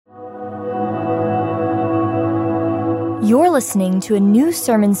You're listening to a new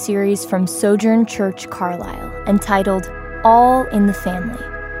sermon series from Sojourn Church Carlisle entitled All in the Family.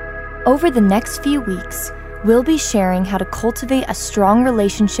 Over the next few weeks, we'll be sharing how to cultivate a strong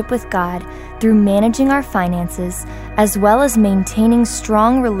relationship with God through managing our finances, as well as maintaining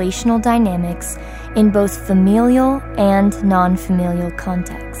strong relational dynamics in both familial and non-familial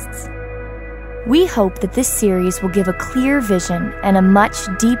contexts. We hope that this series will give a clear vision and a much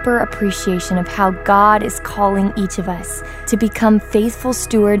deeper appreciation of how God is calling each of us to become faithful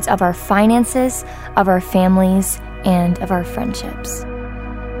stewards of our finances, of our families, and of our friendships.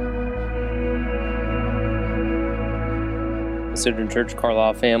 Sojourn Church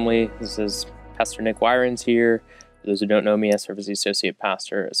Carlisle family, this is Pastor Nick Weyrens here. For those who don't know me, I serve as the Associate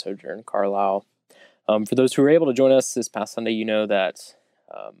Pastor at Sojourn Carlisle. For those who were able to join us this past Sunday, you know that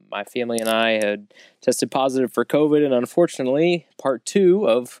my family and I had tested positive for COVID, and unfortunately, part 2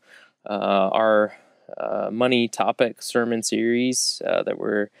 of our money topic sermon series that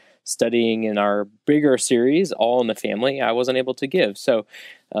we're studying in our bigger series, All in the Family, I wasn't able to give. So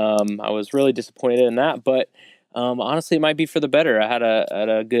I was really disappointed in that, but honestly, it might be for the better. I had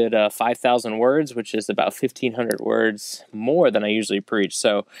a good 5,000 words, which is about 1,500 words more than I usually preach.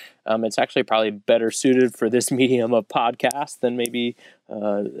 So it's actually probably better suited for this medium of podcast than maybe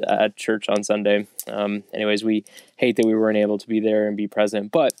at church on Sunday. Anyways, we hate that we weren't able to be there and be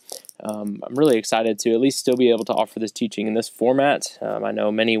present, but I'm really excited to at least still be able to offer this teaching in this format. I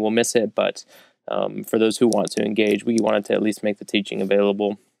know many will miss it, but for those who want to engage, we wanted to at least make the teaching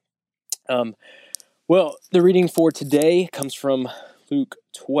available. Well, the reading for today comes from Luke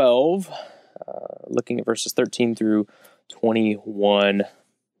 12, looking at verses 13 through 21.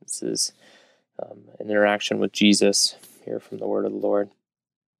 This is an interaction with Jesus here from the word of the Lord.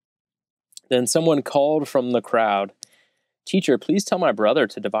 Then someone called from the crowd, "Teacher, please tell my brother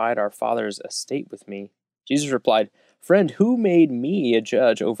to divide our father's estate with me." Jesus replied, "Friend, who made me a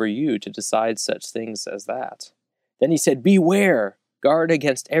judge over you to decide such things as that?" Then he said, "Beware, guard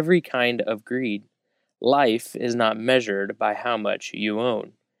against every kind of greed. Life is not measured by how much you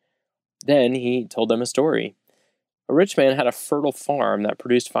own." Then he told them a story. A rich man had a fertile farm that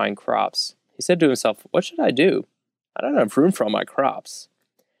produced fine crops. He said to himself, "What should I do? I don't have room for all my crops."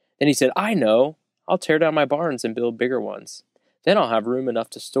 Then he said, "I know. I'll tear down my barns and build bigger ones. Then I'll have room enough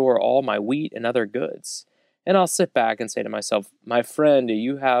to store all my wheat and other goods. And I'll sit back and say to myself, 'My friend,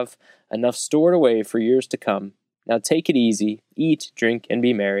 you have enough stored away for years to come. Now take it easy, eat, drink, and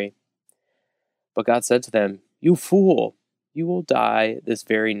be merry.' But God said to them, 'You fool, you will die this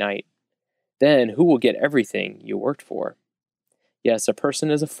very night. Then who will get everything you worked for?' Yes, a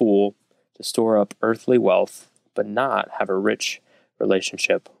person is a fool to store up earthly wealth, but not have a rich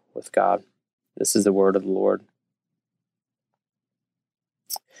relationship with God." This is the word of the Lord.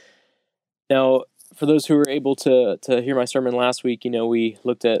 Now, for those who were able to hear my sermon last week, we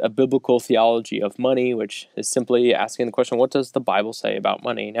looked at a biblical theology of money, which is simply asking the question, what does the Bible say about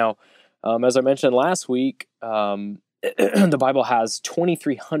money? Now, as I mentioned last week, the Bible has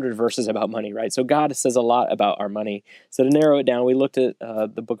 2,300 verses about money, right? So God says a lot about our money. So to narrow it down, we looked at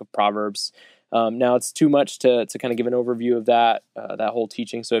the book of Proverbs. Now it's too much to kind of give an overview of that whole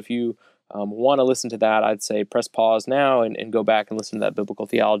teaching. So if you want to listen to that, I'd say press pause now and go back and listen to that biblical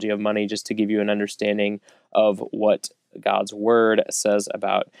theology of money just to give you an understanding of what God's word says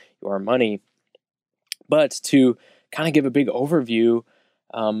about your money. But to kind of give a big overview,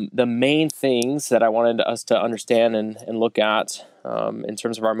 the main things that I wanted us to understand and look at in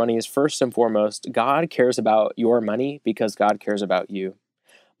terms of our money is, first and foremost, God cares about your money because God cares about you.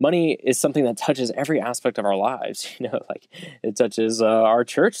 Money is something that touches every aspect of our lives. Like it touches our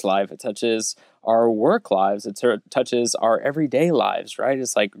church life, it touches our work lives, it touches our everyday lives, right?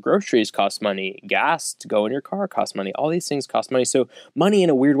 It's like groceries cost money, gas to go in your car costs money, all these things cost money. So money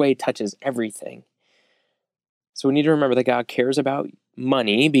in a weird way touches everything. So we need to remember that God cares about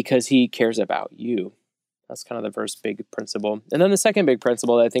money because he cares about you. That's kind of the first big principle. And then the second big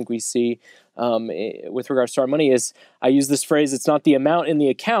principle that I think we see with regards to our money is, I use this phrase, it's not the amount in the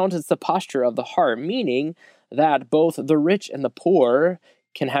account, it's the posture of the heart, meaning that both the rich and the poor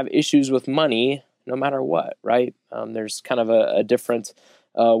can have issues with money no matter what, right? There's kind of a different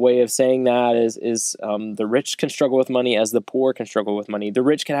way of saying that is the rich can struggle with money as the poor can struggle with money. The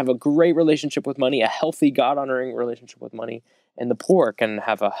rich can have a great relationship with money, a healthy, God-honoring relationship with money, and the poor can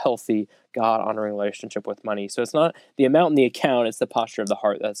have a healthy, God-honoring relationship with money. So it's not the amount in the account, it's the posture of the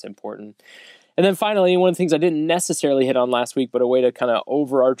heart that's important. And then finally, one of the things I didn't necessarily hit on last week, but a way to kind of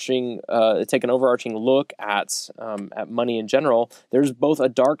take an overarching look at money in general, there's both a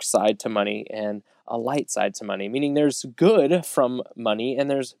dark side to money and a light side to money, meaning there's good from money and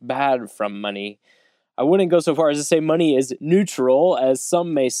there's bad from money. I wouldn't go so far as to say money is neutral, as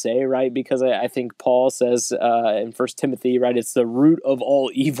some may say, right? Because I think Paul says in 1 Timothy, right, it's the root of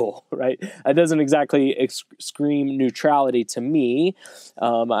all evil, right? That doesn't exactly scream neutrality to me.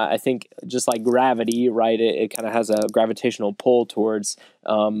 I think just like gravity, right, it kind of has a gravitational pull towards,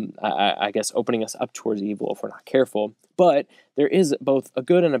 I guess, opening us up towards evil if we're not careful. But there is both a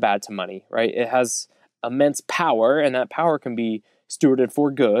good and a bad to money, right? It has immense power, and that power can be stewarded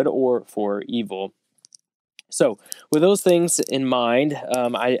for good or for evil. So with those things in mind,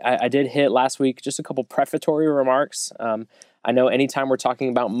 I did hit last week just a couple prefatory remarks. I know anytime we're talking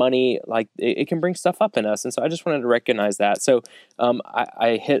about money, like it can bring stuff up in us. And so I just wanted to recognize that. So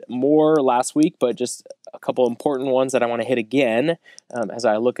I hit more last week, but just a couple important ones that I want to hit again as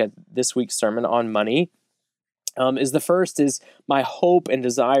I look at this week's sermon on money. Is the first is my hope and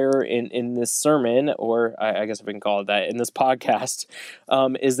desire in this sermon, or I guess if we can call it that, in this podcast,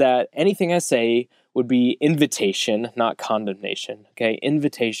 is that anything I say would be invitation, not condemnation. Okay,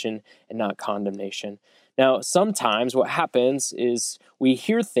 invitation and not condemnation. Now, sometimes what happens is we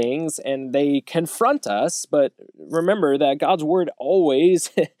hear things and they confront us, but remember that God's word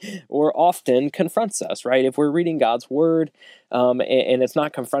always or often confronts us, right? If we're reading God's word and it's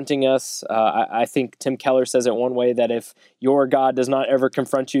not confronting us, I think Tim Keller says it one way, that if your God does not ever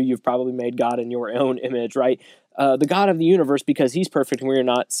confront you, you've probably made God in your own image, right? The God of the universe, because he's perfect and we're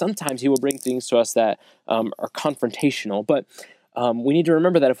not, sometimes he will bring things to us that are confrontational. But we need to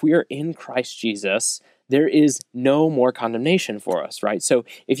remember that if we are in Christ Jesus, there is no more condemnation for us, right? So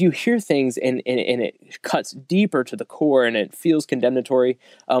if you hear things and it cuts deeper to the core and it feels condemnatory,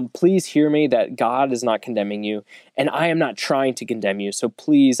 please hear me that God is not condemning you, and I am not trying to condemn you. So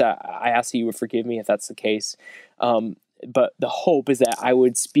please, I ask that you would forgive me if that's the case. But the hope is that I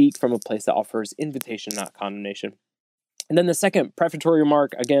would speak from a place that offers invitation, not condemnation. And then the second prefatory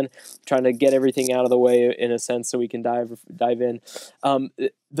remark, again, trying to get everything out of the way in a sense so we can dive in.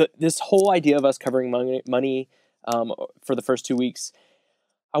 This whole idea of us covering money for the first 2 weeks,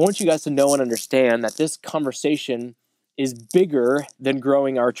 I want you guys to know and understand that this conversation is bigger than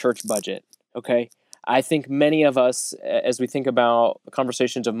growing our church budget, okay? I think many of us, as we think about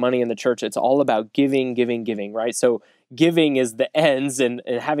conversations of money in the church, it's all about giving, right? So giving is the ends, and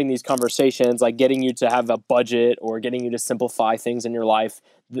having these conversations, like getting you to have a budget or getting you to simplify things in your life,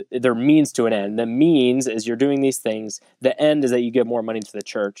 there means to an end. The means is you're doing these things. The end is that you give more money to the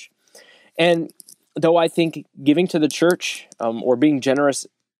church. And though I think giving to the church or being generous,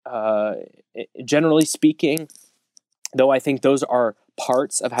 generally speaking, though I think those are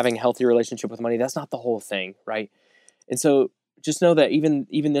parts of having a healthy relationship with money, that's not the whole thing, right? And so just know that even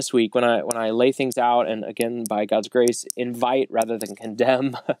this week, when I lay things out, and again, by God's grace, invite rather than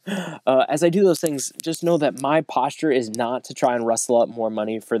condemn, as I do those things, just know that my posture is not to try and rustle up more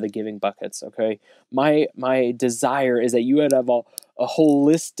money for the giving buckets, okay? My desire is that you would have a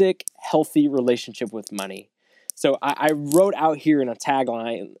holistic, healthy relationship with money. So I wrote out here in a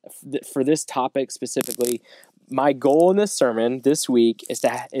tagline for this topic specifically, my goal in this sermon this week is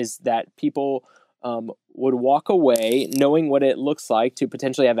that people would walk away knowing what it looks like to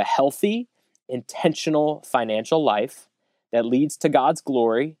potentially have a healthy, intentional financial life that leads to God's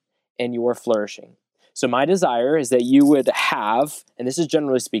glory and your flourishing. So my desire is that you would have, and this is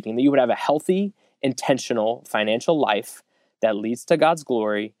generally speaking, that you would have a healthy, intentional financial life that leads to God's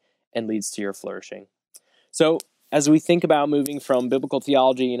glory and leads to your flourishing. So as we think about moving from biblical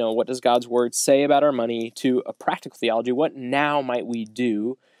theology, what does God's word say about our money, to a practical theology, what now might we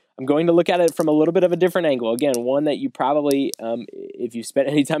do? I'm going to look at it from a little bit of a different angle. Again, one that you probably, if you spent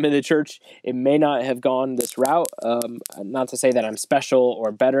any time in the church, it may not have gone this route. Not to say that I'm special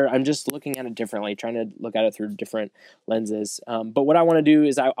or better. I'm just looking at it differently, trying to look at it through different lenses. But what I want to do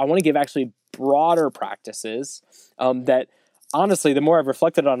is I want to give actually broader practices that, honestly, the more I've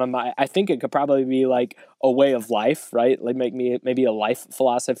reflected on them, I think it could probably be like a way of life, right? Like maybe a life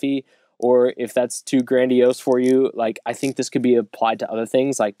philosophy, or if that's too grandiose for you, like I think this could be applied to other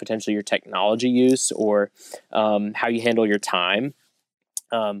things, like potentially your technology use or how you handle your time.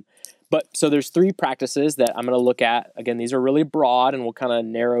 But so there's 3 practices that I'm going to look at. Again, these are really broad, and we'll kind of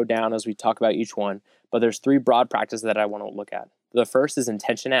narrow down as we talk about each one. But there's 3 broad practices that I want to look at. The first is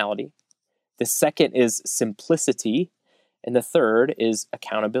intentionality. The second is simplicity. And the third is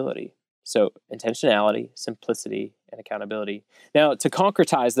accountability. So intentionality, simplicity, and accountability. Now, to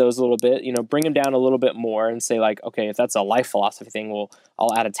concretize those a little bit, bring them down a little bit more and say, like, okay, if that's a life philosophy thing,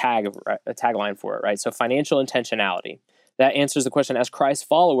 I'll add a tagline for it, right? So financial intentionality. That answers the question, as Christ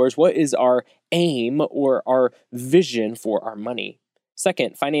followers, what is our aim or our vision for our money?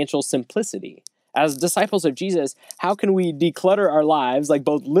 Second, financial simplicity. As disciples of Jesus, how can we declutter our lives, like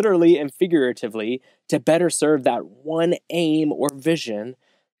both literally and figuratively, to better serve that one aim or vision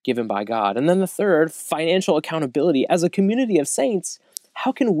given by God? And then the third, financial accountability. As a community of saints,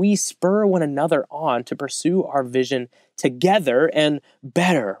 how can we spur one another on to pursue our vision together and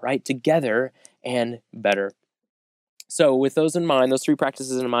better, right? Together and better. So with those in mind, those three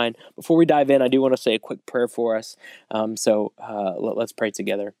practices in mind, before we dive in, I do want to say a quick prayer for us. Let's pray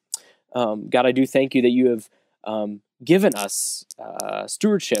together. God, I do thank you that you have given us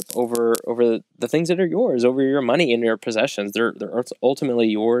stewardship over the things that are yours, over your money and your possessions. They're ultimately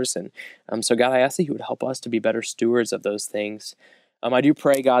yours. And so, God, I ask that you would help us to be better stewards of those things. I do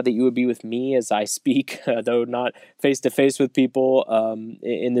pray, God, that you would be with me as I speak, though not face-to-face with people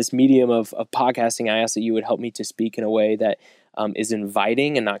in this medium of podcasting. I ask that you would help me to speak in a way that is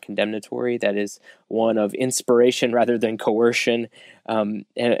inviting and not condemnatory, that is one of inspiration rather than coercion.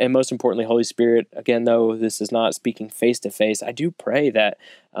 And most importantly, Holy Spirit, again, though this is not speaking face-to-face, I do pray that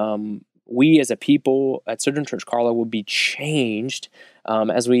we as a people at Sojourn Church Carlisle will be changed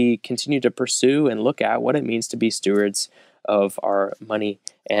as we continue to pursue and look at what it means to be stewards of our money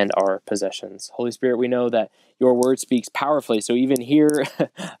and our possessions. Holy Spirit, we know that your word speaks powerfully. So even here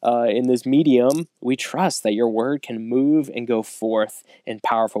in this medium, we trust that your word can move and go forth in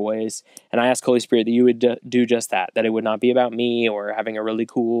powerful ways. And I ask, Holy Spirit, that you would do just that it would not be about me or having a really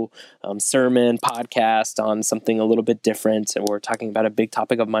cool sermon podcast on something a little bit different, or talking about a big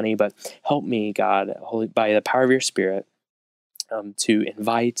topic of money, but help me, God, by the power of your Spirit, to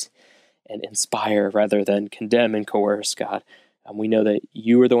invite and inspire rather than condemn and coerce, God. We know that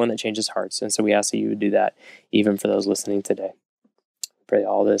you are the one that changes hearts, and so we ask that you would do that even for those listening today. Pray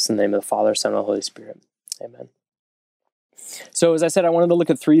all this in the name of the Father, Son, and the Holy Spirit. Amen. So as I said, I wanted to look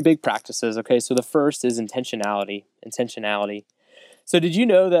at three big practices. Okay, so the first is intentionality. So did you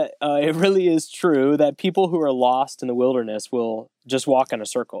know that it really is true that people who are lost in the wilderness will just walk in a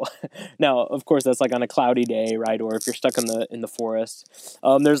circle? Now, of course, that's like on a cloudy day, right? Or if you're stuck in the forest.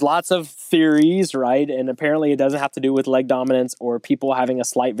 There's lots of theories, right? And apparently it doesn't have to do with leg dominance or people having a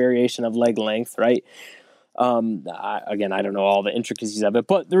slight variation of leg length, right? I don't know all the intricacies of it,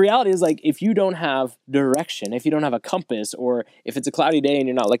 but the reality is, like, if you don't have direction, if you don't have a compass, or if it's a cloudy day and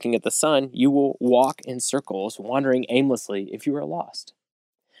you're not looking at the sun, you will walk in circles, wandering aimlessly if you are lost.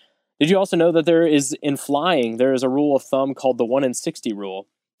 Did you also know that there is a rule of thumb called the 1 in 60 rule?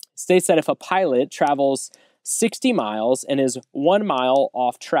 It states that if a pilot travels 60 miles and is 1 mile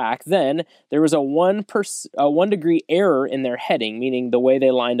off track, then there was a 1 degree error in their heading, meaning the way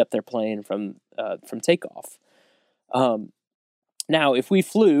they lined up their plane from takeoff. Now, if we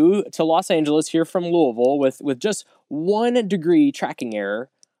flew to Los Angeles here from Louisville with just 1 degree tracking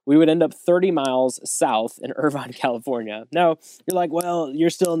error, we would end up 30 miles south in Irvine, California. Now, you're like, well,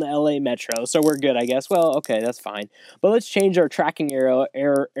 you're still in the LA metro, so we're good, I guess. Well, okay, that's fine. But let's change our tracking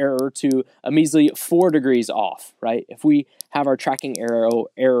error to a measly 4 degrees off, right? If we have our tracking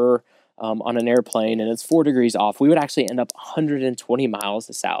error on an airplane and it's 4 degrees off, we would actually end up 120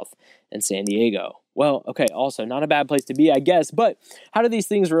 miles south in San Diego. Well, okay, also not a bad place to be, I guess, but how do these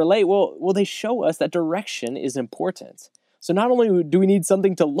things relate? Well, they show us that direction is important. So not only do we need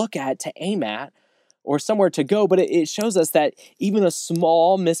something to look at, to aim at, or somewhere to go, but it shows us that even a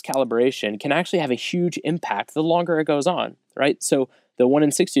small miscalibration can actually have a huge impact the longer it goes on, right? So the 1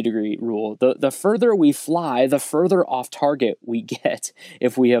 in 60 degree rule, the further we fly, the further off target we get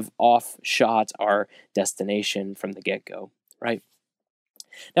if we have off-shot our destination from the get-go, right?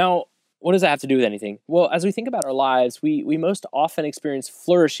 Now, what does that have to do with anything? Well, as we think about our lives, we most often experience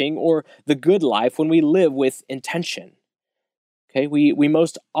flourishing or the good life when we live with intention. Okay, we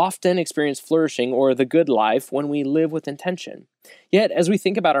most often experience flourishing or the good life when we live with intention. Yet, as we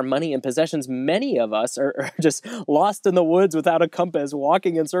think about our money and possessions, many of us are just lost in the woods without a compass,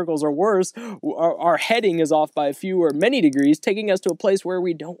 walking in circles, or worse, our heading is off by a few or many degrees, taking us to a place where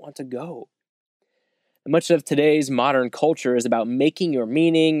we don't want to go. Much of today's modern culture is about making your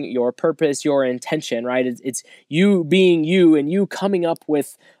meaning, your purpose, your intention, right? It's you being you and you coming up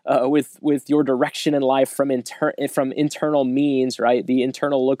with your direction in life from internal means, right? The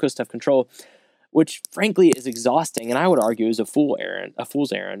internal locus of control, which frankly is exhausting, and I would argue is a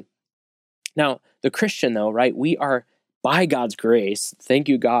fool's errand. Now, the Christian, though, right? We are, by God's grace, thank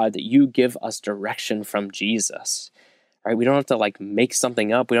you, God, that you give us direction from Jesus. Right? We don't have to make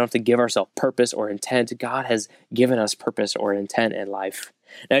something up. We don't have to give ourselves purpose or intent. God has given us purpose or intent in life.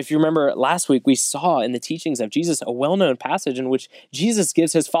 Now, if you remember last week, we saw in the teachings of Jesus a well-known passage in which Jesus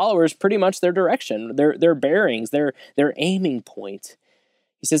gives his followers pretty much their direction, their bearings, their aiming point.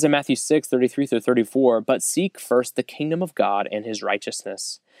 He says in Matthew 6:33-34, "But seek first the kingdom of God and his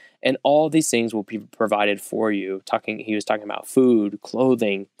righteousness, and all these things will be provided for you." He was talking about food,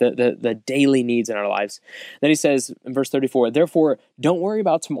 clothing, the daily needs in our lives. Then he says in verse 34, "Therefore, don't worry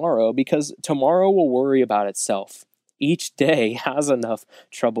about tomorrow, because tomorrow will worry about itself. Each day has enough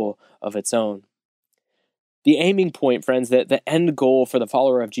trouble of its own." The aiming point, friends, that the end goal for the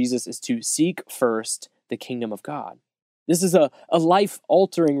follower of Jesus is to seek first the kingdom of God. This is a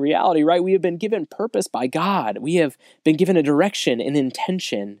life-altering reality, right? We have been given purpose by God. We have been given a direction, an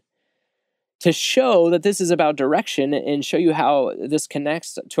intention. To show that this is about direction and show you how this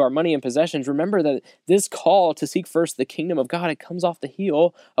connects to our money and possessions, remember that this call to seek first the kingdom of God, it comes off the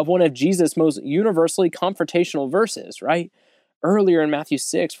heel of one of Jesus' most universally confrontational verses, right? Earlier in Matthew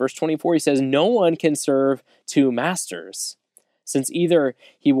 6, verse 24, he says, "No one can serve two masters, since either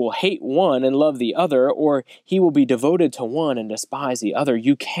he will hate one and love the other, or he will be devoted to one and despise the other.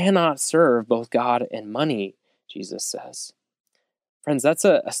 You cannot serve both God and money," Jesus says. Friends, that's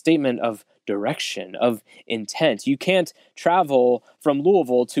a statement of direction, of intent. You can't travel from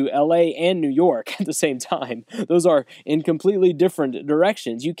Louisville to LA and New York at the same time. Those are in completely different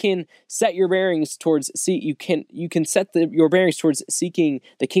directions. You can set your bearings towards your bearings towards seeking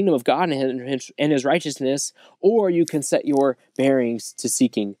the kingdom of God and his righteousness, or you can set your bearings to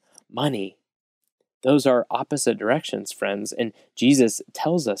seeking money. Those are opposite directions, friends, and Jesus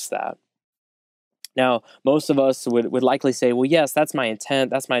tells us that. Now, most of us would likely say, well, yes, that's my intent,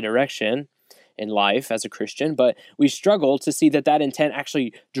 that's my direction in life as a Christian, but we struggle to see that intent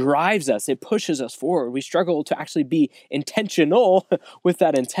actually drives us, it pushes us forward. We struggle to actually be intentional with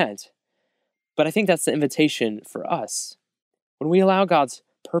that intent. But I think that's the invitation for us. When we allow God's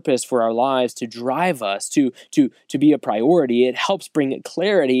purpose for our lives to drive us, to be a priority, it helps bring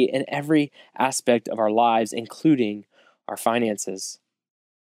clarity in every aspect of our lives, including our finances.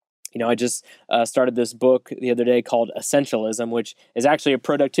 I just started this book the other day called Essentialism, which is actually a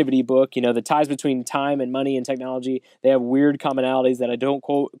productivity book. The ties between time and money and technology, they have weird commonalities that I don't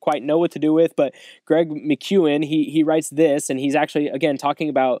quite know what to do with. But Greg McKeown, he writes this, and he's actually, again, talking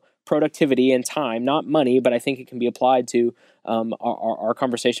about productivity and time, not money, but I think it can be applied to our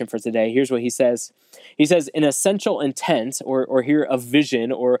conversation for today. Here's what he says. He says, an essential intent, or here a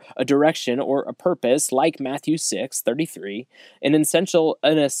vision, or a direction, or a purpose, like Matthew 6:33, an essential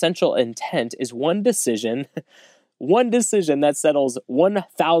intent is one decision that settles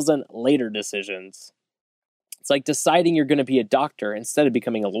 1,000 later decisions. It's like deciding you're going to be a doctor instead of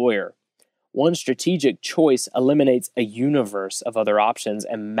becoming a lawyer. One strategic choice eliminates a universe of other options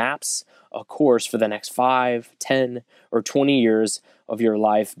and maps a course for the next 5, 10, or 20 years of your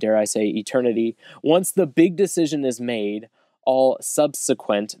life, dare I say eternity. Once the big decision is made, all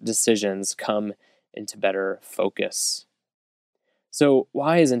subsequent decisions come into better focus. So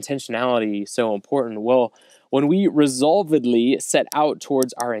why is intentionality so important? Well, when we resolvedly set out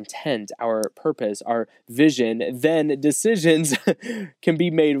towards our intent, our purpose, our vision, then decisions can be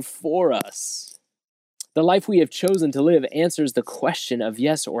made for us. The life we have chosen to live answers the question of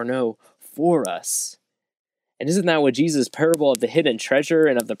yes or no for us. And isn't that what Jesus' parable of the hidden treasure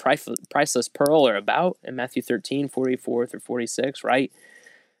and of the priceless pearl are about in Matthew 13:44-46, right?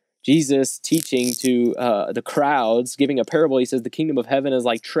 Jesus teaching to the crowds, giving a parable, he says, the kingdom of heaven is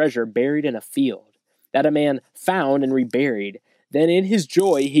like treasure buried in a field that a man found and reburied. Then in his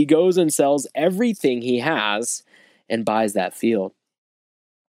joy, he goes and sells everything he has and buys that field.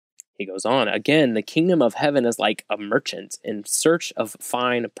 He goes on, again, the kingdom of heaven is like a merchant in search of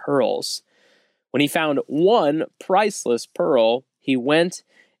fine pearls. When he found one priceless pearl, he went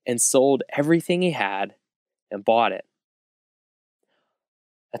and sold everything he had and bought it.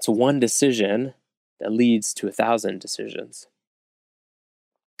 That's one decision that leads to 1,000 decisions.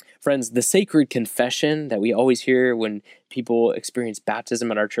 Friends, the sacred confession that we always hear when people experience baptism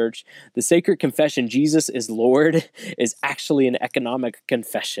at our church, the sacred confession, Jesus is Lord, is actually an economic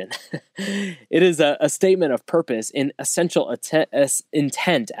confession. It is a statement of purpose, an essential intent,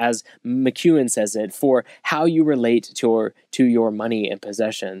 as McKeown says it, for how you relate to your money and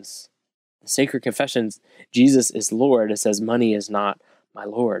possessions. The sacred confession, Jesus is Lord, it says money is not my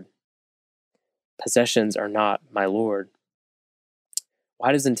Lord. Possessions are not my Lord.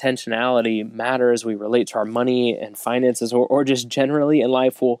 Why does intentionality matter as we relate to our money and finances or just generally in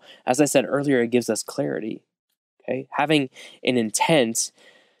life? Well, as I said earlier, it gives us clarity. Okay? Having an intent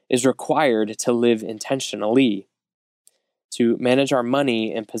is required to live intentionally, to manage our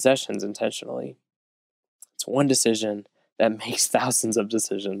money and possessions intentionally. It's one decision that makes thousands of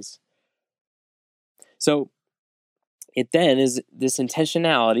decisions. So it then is this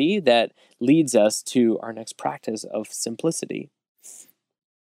intentionality that leads us to our next practice of simplicity.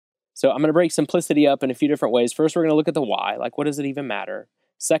 So I'm going to break simplicity up in a few different ways. First, we're going to look at the why, like what does it even matter?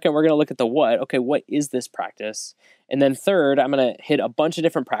 Second, we're going to look at the what. Okay, what is this practice? And then third, I'm going to hit a bunch of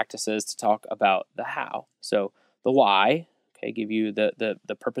different practices to talk about the how. So the why, okay, give you the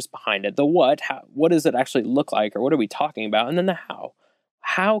purpose behind it. The what, what does it actually look like, or what are we talking about? And then the how.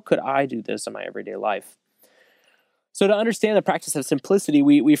 How could I do this in my everyday life? So to understand the practice of simplicity,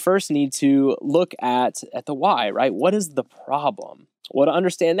 we first need to look at the why, right? What is the problem? Well, to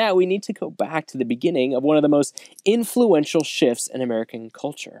understand that, we need to go back to the beginning of one of the most influential shifts in American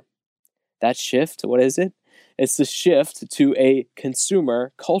culture. That shift, what is it? It's the shift to a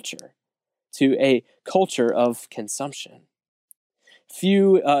consumer culture, to a culture of consumption.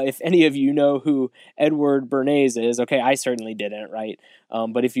 Few, if any of you know who Edward Bernays is, okay, I certainly didn't, right?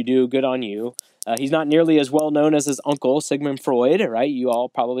 But if you do, good on you. He's not nearly as well known as his uncle, Sigmund Freud, right? You all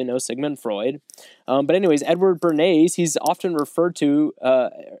probably know Sigmund Freud. But anyways, Edward Bernays, he's often referred to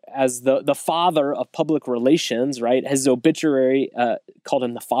as the father of public relations, right? His obituary called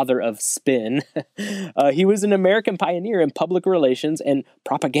him the father of spin. He was an American pioneer in public relations and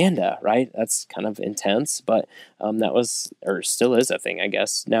propaganda, right? That's kind of intense, but that was, or still is a thing, I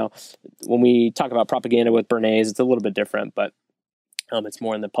guess. Now, when we talk about propaganda with Bernays, it's a little bit different, but it's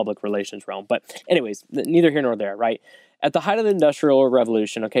more in the public relations realm. But anyways, neither here nor there, right? At the height of the Industrial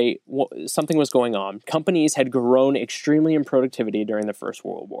Revolution, okay, something was going on. Companies had grown extremely in productivity during the First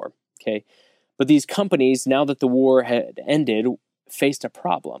World War, okay? But these companies, now that the war had ended, faced a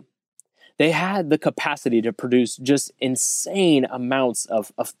problem. They had the capacity to produce just insane amounts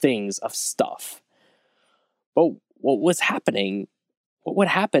of things, of stuff. But what was happening, what would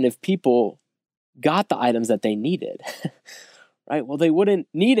happen if people got the items that they needed? Right? Well, they wouldn't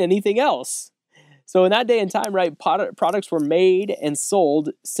need anything else. So in that day and time, right, products were made and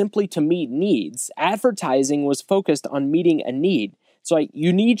sold simply to meet needs. Advertising was focused on meeting a need. So like,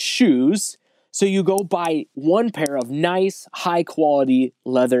 you need shoes, so you go buy one pair of nice, high-quality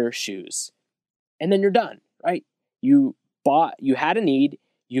leather shoes. And then you're done, right? You had a need,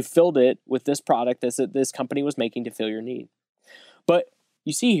 you filled it with this product that this company was making to fill your need. But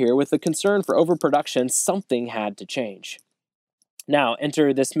you see here, with the concern for overproduction, something had to change. Now,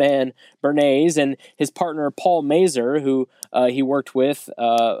 enter this man, Bernays, and his partner, Paul Mazur, who he worked with.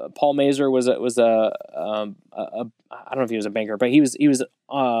 Paul Mazur was I don't know if he was a banker, but he was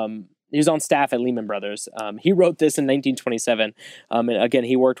on staff at Lehman Brothers. He wrote this in 1927. And again,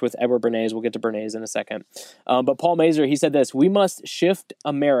 he worked with Edward Bernays. We'll get to Bernays in a second. But Paul Mazur, he said this: "We must shift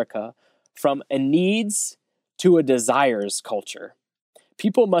America from a needs to a desires culture.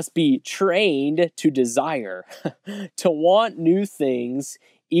 People must be trained to desire, to want new things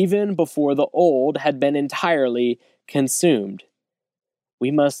even before the old had been entirely consumed. We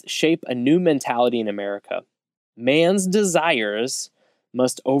must shape a new mentality in America. Man's desires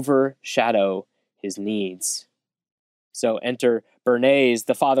must overshadow his needs." So enter Bernays,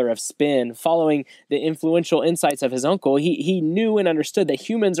 the father of spin. Following the influential insights of his uncle, he knew and understood that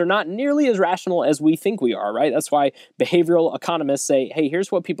humans are not nearly as rational as we think we are, right? That's why behavioral economists say, hey,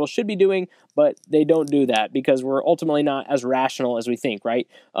 here's what people should be doing, but they don't do that because we're ultimately not as rational as we think, right?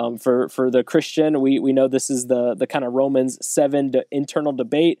 For the Christian, we know this is the kind of Romans 7 internal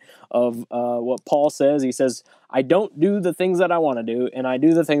debate of what Paul says. He says, I don't do the things that I want to do, and I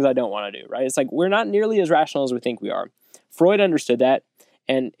do the things I don't want to do, right? It's like we're not nearly as rational as we think we are. Freud understood that,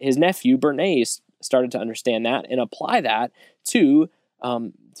 and his nephew Bernays started to understand that and apply that to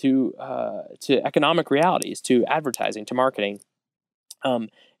economic realities, to advertising, to marketing. And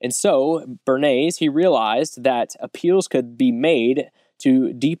so Bernays, he realized that appeals could be made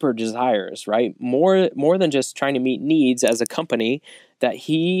to deeper desires, right? More than just trying to meet needs as a company, that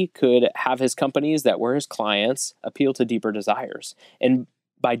he could have his companies that were his clients appeal to deeper desires. And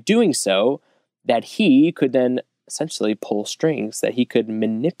by doing so, that he could then essentially pull strings, that he could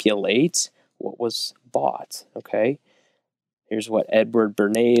manipulate what was bought, okay? Here's what Edward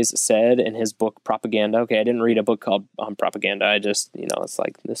Bernays said in his book, Propaganda. Okay, I didn't read a book called Propaganda. I just, it's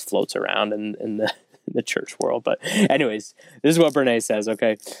like this floats around in the church world. But anyways, this is what Bernays says,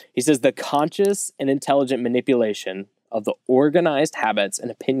 okay? He says, the conscious and intelligent manipulation of the organized habits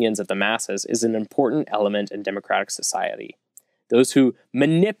and opinions of the masses is an important element in democratic society. Those who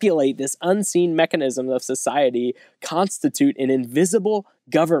manipulate this unseen mechanism of society constitute an invisible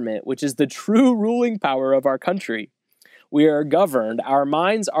government, which is the true ruling power of our country. We are governed, our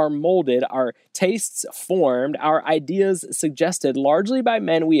minds are molded, our tastes formed, our ideas suggested largely by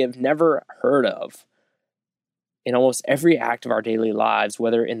men we have never heard of. In almost every act of our daily lives,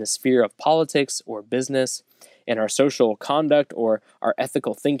 whether in the sphere of politics or business, in our social conduct or our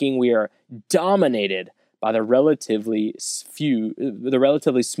ethical thinking, we are dominated by the relatively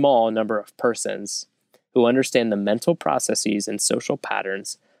small number of persons who understand the mental processes and social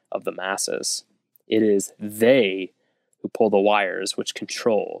patterns of the masses. It is they who pull the wires which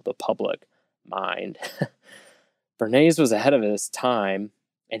control the public mind. Bernays was ahead of his time,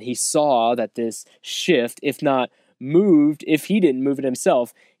 and he saw that this shift, if he didn't move it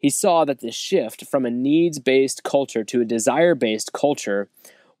himself, he saw that this shift from a needs-based culture to a desire-based culture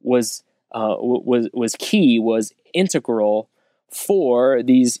was key, was integral for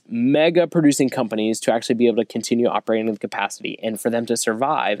these mega producing companies to actually be able to continue operating with capacity and for them to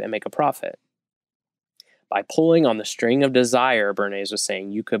survive and make a profit. By pulling on the string of desire, Bernays was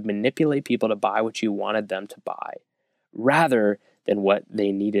saying, you could manipulate people to buy what you wanted them to buy rather than what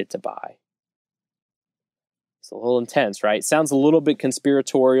they needed to buy. It's a little intense, right? Sounds a little bit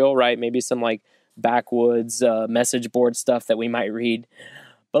conspiratorial, right? Maybe some like backwoods message board stuff that we might read.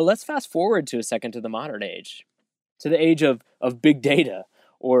 But let's fast forward to a second to the modern age, to the age of big data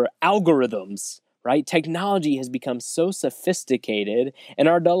or algorithms, right? Technology has become so sophisticated, and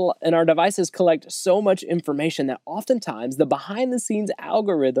our devices collect so much information that oftentimes the behind-the-scenes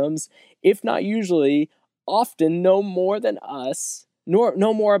algorithms, if not usually, often know more than us,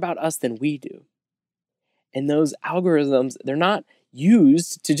 know more about us than we do. And those algorithms, they're not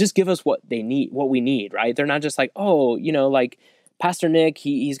used to just give us what we need, right? They're not just like, oh, like Pastor Nick,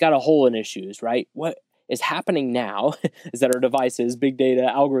 he's got a hole in his shoes, right? What is happening now is that our devices, big data,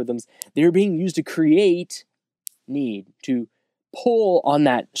 algorithms, they're being used to create need, to pull on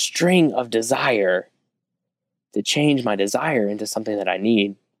that string of desire, to change my desire into something that I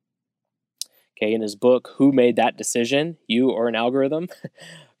need. Okay, in his book, Who Made That Decision, You or an Algorithm?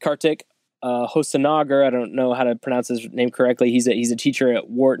 Kartik Hosanagar, I don't know how to pronounce his name correctly. He's a teacher at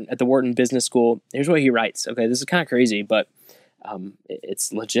the Wharton Business School. Here's what he writes. Okay, this is kind of crazy, but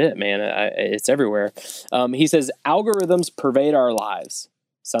it's legit, man. It's everywhere. He says, algorithms pervade our lives.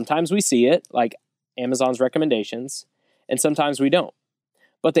 Sometimes we see it, like Amazon's recommendations, and sometimes we don't.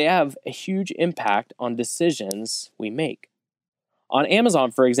 But they have a huge impact on decisions we make. On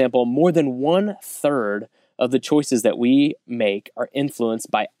Amazon, for example, more than 1/3 of the choices that we make are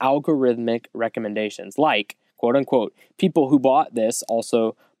influenced by algorithmic recommendations, like, quote unquote, people who bought this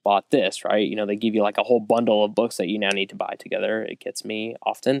also bought this, right? They give you like a whole bundle of books that you now need to buy together. It gets me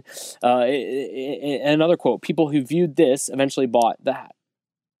often. Another quote, people who viewed this eventually bought that.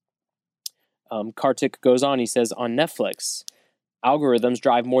 Kartik goes on, he says, on Netflix, algorithms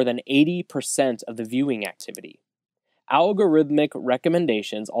drive more than 80% of the viewing activity. Algorithmic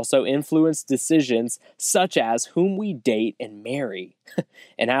recommendations also influence decisions such as whom we date and marry.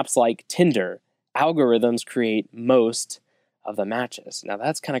 In apps like Tinder, algorithms create most of the matches. Now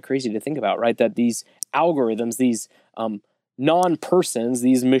that's kind of crazy to think about, right? That these algorithms, these non-persons,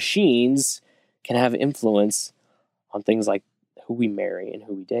 these machines can have influence on things like who we marry and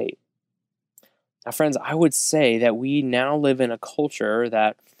who we date. Now, friends, I would say that we now live in a culture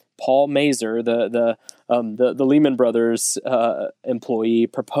that Paul Mazur, the Lehman Brothers employee,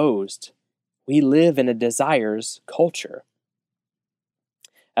 proposed. We live in a desires culture.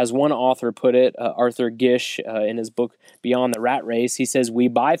 As one author put it, Arthur Gish, in his book Beyond the Rat Race, he says, we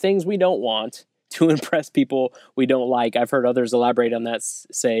buy things we don't want to impress people we don't like. I've heard others elaborate on that,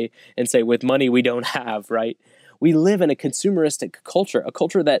 say, with money we don't have, right? We live in a consumeristic culture, a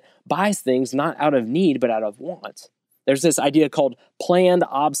culture that buys things not out of need, but out of want. There's this idea called planned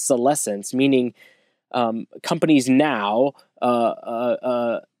obsolescence, meaning companies now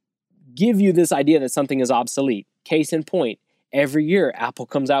give you this idea that something is obsolete. Case in point, every year Apple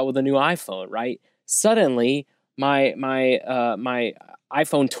comes out with a new iPhone, right? Suddenly, my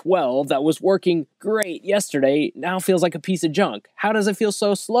iPhone 12 that was working great yesterday now feels like a piece of junk. How does it feel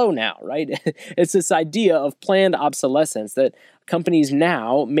so slow now, right? It's this idea of planned obsolescence that companies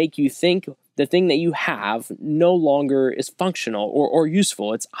now make you think the thing that you have no longer is functional or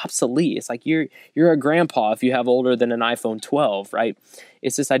useful. It's obsolete. It's like you're a grandpa if you have older than an iPhone 12, right?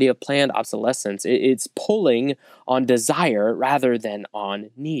 It's this idea of planned obsolescence. It's pulling on desire rather than on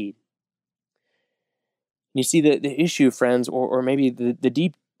need. You see, the issue, friends, or maybe the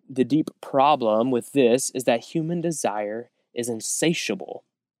deep problem with this is that human desire is insatiable.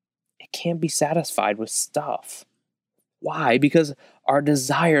 It can't be satisfied with stuff. Why? Because our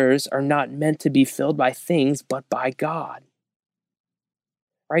desires are not meant to be filled by things, but by God.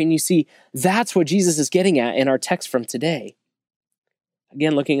 Right? And you see, that's what Jesus is getting at in our text from today.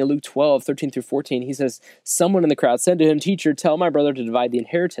 Again, looking at Luke 12:13-14, he says, someone in the crowd said to him, "Teacher, tell my brother to divide the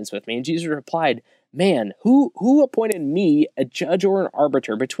inheritance with me." And Jesus replied, "Man, who appointed me a judge or an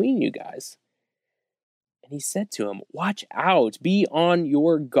arbiter between you guys?" And he said to him, "Watch out, be on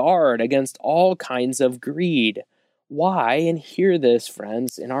your guard against all kinds of greed." Why? And hear this,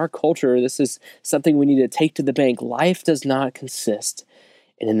 friends. In our culture, this is something we need to take to the bank. Life does not consist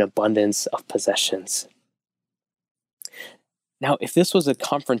in an abundance of possessions. Now, if this was a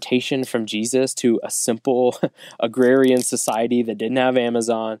confrontation from Jesus to a simple agrarian society that didn't have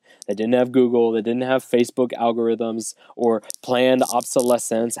Amazon, that didn't have Google, that didn't have Facebook algorithms or planned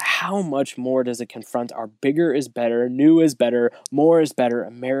obsolescence, how much more does it confront our bigger is better, new is better, more is better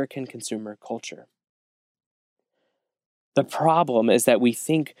American consumer culture? The problem is that we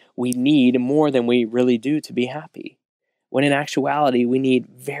think we need more than we really do to be happy, when in actuality, we need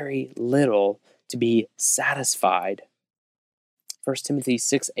very little to be satisfied. 1 Timothy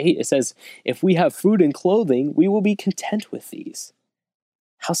 6:8, it says, "If we have food and clothing, we will be content with these."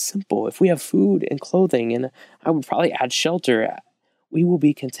 How simple. If we have food and clothing, and I would probably add shelter, we will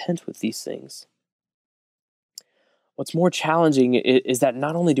be content with these things. What's more challenging is that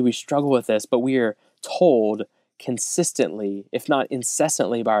not only do we struggle with this, but we are told consistently, if not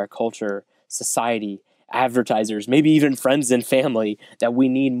incessantly, by our culture, society, advertisers, maybe even friends and family, that we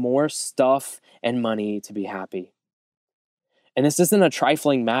need more stuff and money to be happy. And this isn't a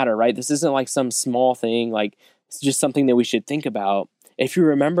trifling matter, right? This isn't like some small thing, like it's just something that we should think about. If you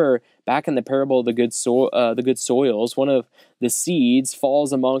remember back in the parable of the good soils, one of the seeds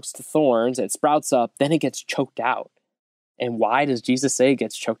falls amongst the thorns, it sprouts up, then it gets choked out. And why does Jesus say it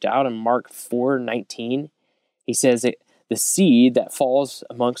gets choked out? In Mark 4:19, he says the seed that falls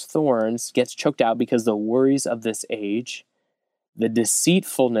amongst thorns gets choked out because the worries of this age, the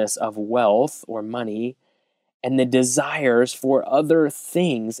deceitfulness of wealth or money, and the desires for other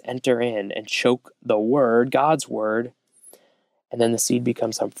things enter in and choke the word, God's word, and then the seed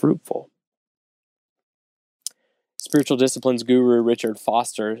becomes unfruitful. Spiritual disciplines guru Richard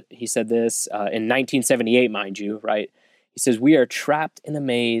Foster, he said this in 1978, mind you, right? He says, "We are trapped in a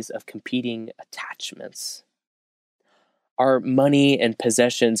maze of competing attachments. Our money and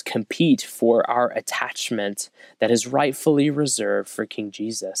possessions compete for our attachment that is rightfully reserved for King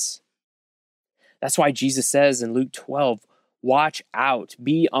Jesus. That's why Jesus says in Luke 12, watch out,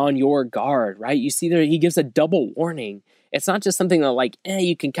 be on your guard, right? You see there, he gives a double warning. It's not just something that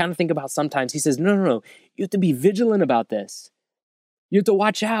you can kind of think about sometimes. He says, no. You have to be vigilant about this. You have to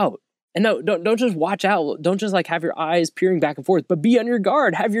watch out. And no, don't just watch out. Don't just have your eyes peering back and forth, but be on your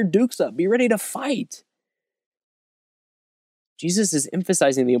guard. Have your dukes up. Be ready to fight. Jesus is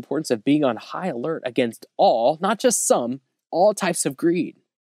emphasizing the importance of being on high alert against all, not just some, all types of greed.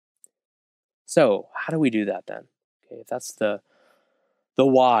 So how do we do that then? Okay, if that's the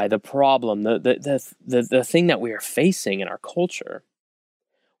why, the problem, the thing that we are facing in our culture,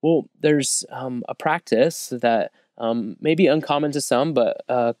 well, there's a practice that may be uncommon to some,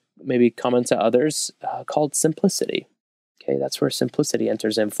 but maybe common to others, called simplicity. Okay, that's where simplicity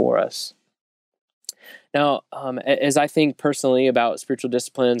enters in for us. Now, as I think personally about spiritual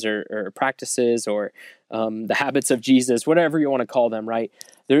disciplines or practices or the habits of Jesus, whatever you want to call them, right?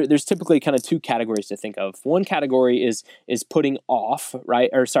 There's typically kind of two categories to think of. One category is putting off,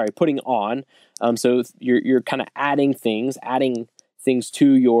 right? Putting on. So you're kind of adding things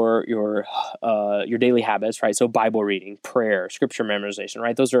to your daily habits, right? So Bible reading, prayer, scripture memorization,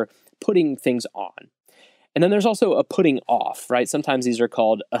 right? Those are putting things on. And then there's also a putting off, right? Sometimes these are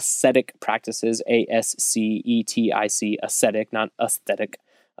called ascetic practices, ASCETIC, ascetic, not aesthetic.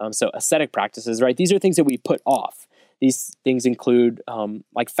 So ascetic practices, right? These are things that we put off. These things include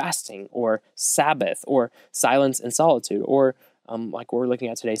like fasting or Sabbath or silence and solitude or like what we're looking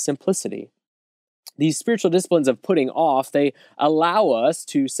at today, simplicity. These spiritual disciplines of putting off, they allow us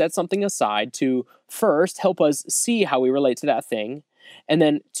to set something aside to first help us see how we relate to that thing, and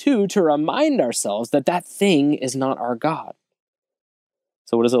then two, to remind ourselves that that thing is not our God.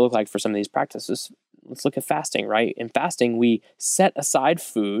 So what does it look like for some of these practices? Let's look at fasting, right? In fasting, we set aside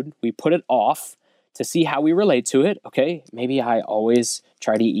food, we put it off to see how we relate to it. Okay, maybe I always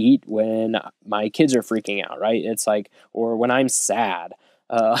try to eat when my kids are freaking out, right? It's or when I'm sad,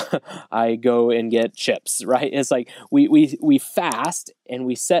 I go and get chips, right? It's we fast and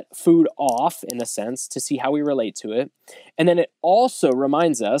we set food off in a sense to see how we relate to it. And then it also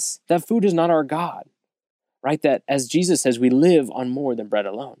reminds us that food is not our God, right? That as Jesus says, we live on more than bread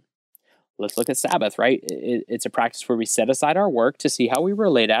alone. Let's look at Sabbath, right? It's a practice where we set aside our work to see how we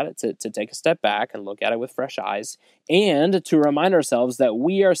relate at it, to take a step back and look at it with fresh eyes, and to remind ourselves that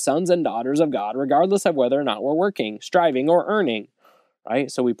we are sons and daughters of God, regardless of whether or not we're working, striving, or earning,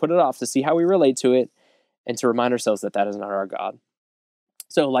 right? So we put it off to see how we relate to it and to remind ourselves that that is not our God.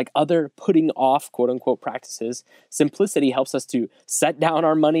 So like other putting off, quote unquote, practices, simplicity helps us to set down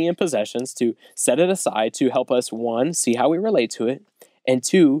our money and possessions, to set it aside, to help us, one, see how we relate to it, and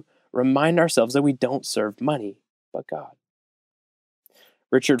two, remind ourselves that we don't serve money, but God.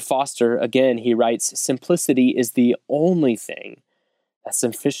 Richard Foster, again, he writes, simplicity is the only thing that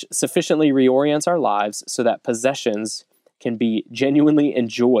sufficiently reorients our lives so that possessions can be genuinely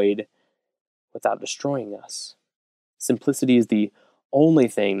enjoyed without destroying us. Simplicity is the only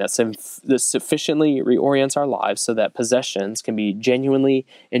thing that sufficiently reorients our lives so that possessions can be genuinely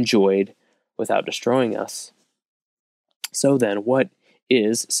enjoyed without destroying us. So then, what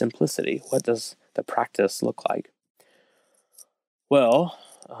is simplicity? What does the practice look like? Well,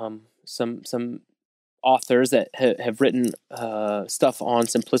 some authors that have written stuff on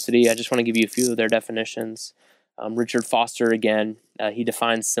simplicity, I just want to give you a few of their definitions. Richard Foster, again, he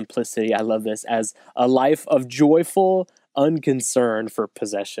defines simplicity, I love this, as a life of joyful unconcern for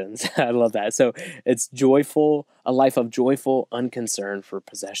possessions. I love that. So it's joyful, a life of joyful unconcern for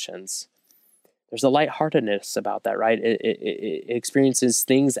possessions. There's a lightheartedness about that, right? It experiences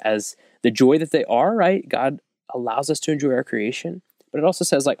things as the joy that they are, right? God allows us to enjoy our creation, but it also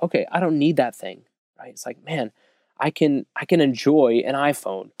says like, okay, I don't need that thing, right? It's like, man, I can enjoy an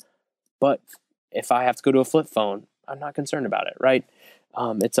iPhone, but if I have to go to a flip phone, I'm not concerned about it, right?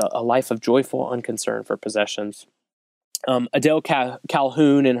 It's a life of joyful unconcern for possessions. Adele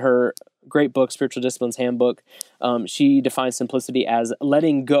Calhoun, in her great book, Spiritual Disciplines Handbook, she defines simplicity as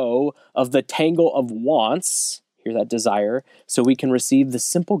letting go of the tangle of wants, hear that desire, so we can receive the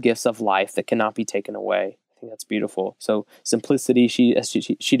simple gifts of life that cannot be taken away. I think that's beautiful. So simplicity, she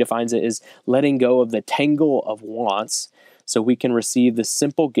defines it as letting go of the tangle of wants so we can receive the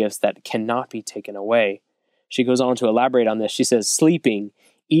simple gifts that cannot be taken away. She goes on to elaborate on this. She says, sleeping,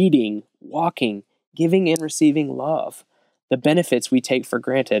 eating, walking, giving and receiving love. The benefits we take for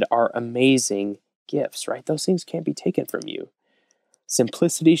granted are amazing gifts, right? Those things can't be taken from you.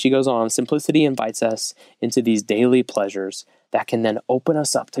 Simplicity, she goes on, simplicity invites us into these daily pleasures that can then open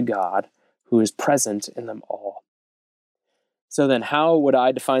us up to God, who is present in them all. So then how would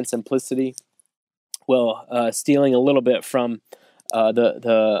I define simplicity? Well, stealing a little bit from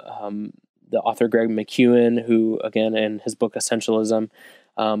the author Greg McKeown, who, again, in his book Essentialism,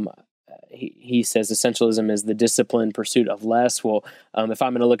 he says essentialism is the disciplined pursuit of less. Well, if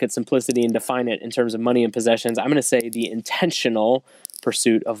I'm going to look at simplicity and define it in terms of money and possessions, I'm going to say the intentional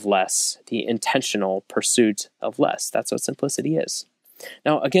pursuit of less. The intentional pursuit of less. That's what simplicity is.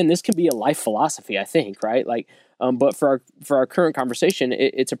 Now, again, this can be a life philosophy, I think, right? But for our current conversation,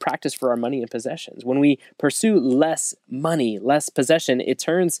 it's a practice for our money and possessions. When we pursue less money, less possession, it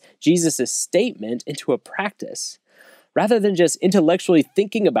turns Jesus' statement into a practice. Rather than just intellectually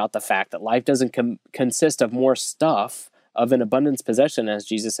thinking about the fact that life doesn't consist of more stuff, of an abundance possession, as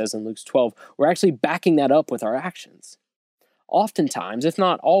Jesus says in Luke 12, we're actually backing that up with our actions. Oftentimes, if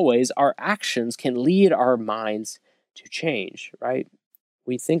not always, our actions can lead our minds to change, right?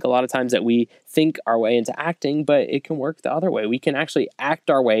 We think a lot of times that we think our way into acting, but it can work the other way. We can actually act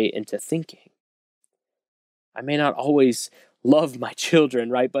our way into thinking. I may not always love my children,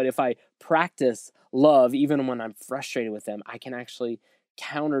 right? But if I practice love, even when I'm frustrated with them, I can actually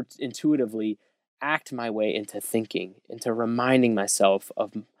counterintuitively act my way into thinking, into reminding myself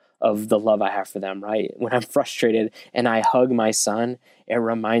of the love I have for them, right? When I'm frustrated and I hug my son, it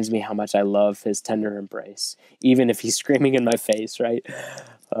reminds me how much I love his tender embrace, even if he's screaming in my face, right?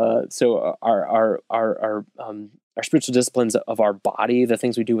 So our spiritual disciplines of our body, the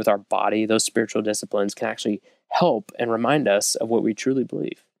things we do with our body, those spiritual disciplines can actually help and remind us of what we truly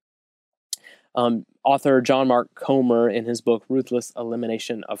believe. Author John Mark Comer, in his book, Ruthless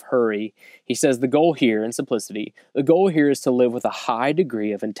Elimination of Hurry, he says the goal here in simplicity, the goal here is to live with a high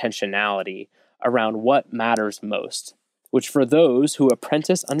degree of intentionality around what matters most, which for those who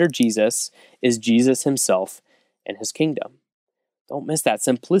apprentice under Jesus is Jesus himself and his kingdom. Don't miss that.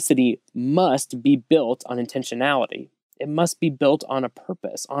 Simplicity must be built on intentionality. It must be built on a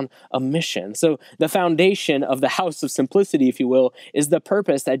purpose, on a mission. So the foundation of the house of simplicity, if you will, is the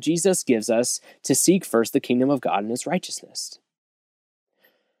purpose that Jesus gives us to seek first the kingdom of God and his righteousness.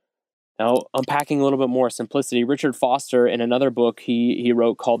 Now, unpacking a little bit more simplicity, Richard Foster, in another book he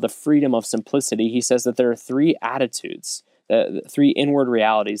wrote called The Freedom of Simplicity, he says that there are three attitudes, the three inward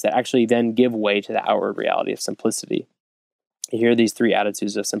realities that actually then give way to the outward reality of simplicity. Here are these three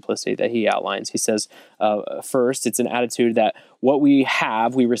attitudes of simplicity that he outlines. He says, first, it's an attitude that what we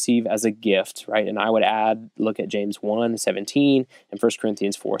have, we receive as a gift, right? And I would look at James 1:17 and 1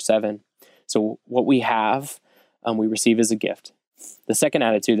 Corinthians 4:7. So what we have, we receive as a gift. The second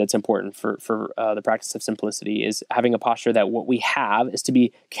attitude that's important for the practice of simplicity is having a posture that what we have is to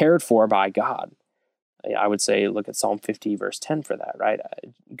be cared for by God. I would say look at Psalm 50, verse 10 for that, right?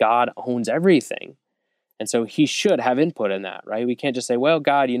 God owns everything. And so he should have input in that, right? We can't just say, well,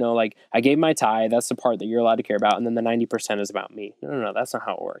 God, like I gave my tithe, that's the part that you're allowed to care about, and then the 90% is about me. No, that's not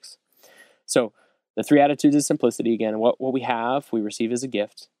how it works. So the three attitudes of simplicity, again, what we have, we receive as a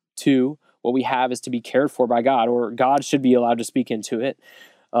gift. 2, what we have is to be cared for by God, or God should be allowed to speak into it.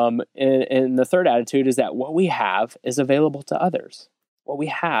 And the third attitude is that what we have is available to others. What we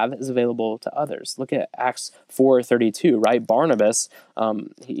have is available to others. Look at Acts 4:32, right? Barnabas,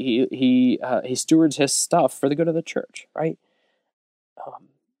 he stewards his stuff for the good of the church, right?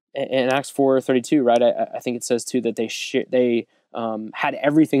 In Acts 4:32, right? I think it says too that they had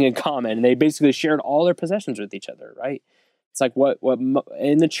everything in common, and they basically shared all their possessions with each other, right? It's like what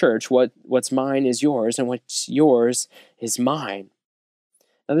in the church, what's mine is yours, and what's yours is mine.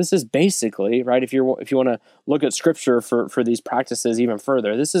 Now, this is basically, right, if you want to look at Scripture for these practices even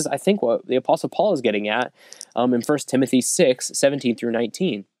further, this is, I think, what the Apostle Paul is getting at in 1 Timothy 6:17 through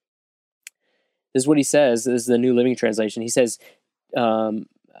 19. This is what he says. This is the New Living Translation. He says,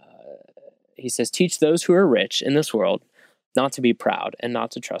 teach those who are rich in this world not to be proud and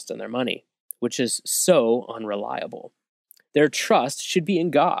not to trust in their money, which is so unreliable. Their trust should be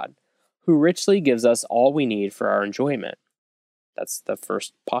in God, who richly gives us all we need for our enjoyment. That's the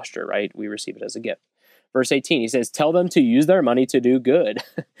first posture, right? We receive it as a gift. Verse 18, he says, tell them to use their money to do good.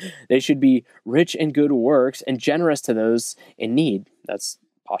 They should be rich in good works and generous to those in need. That's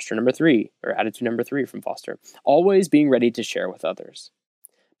posture number 3, or attitude number 3 from Foster. Always being ready to share with others.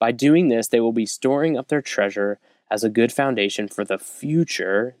 By doing this, they will be storing up their treasure as a good foundation for the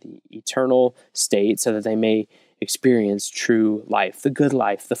future, the eternal state, so that they may experience true life, the good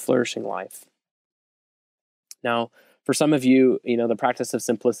life, the flourishing life. Now, for some of you, the practice of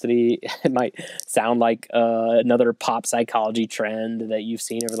simplicity, it might sound like another pop psychology trend that you've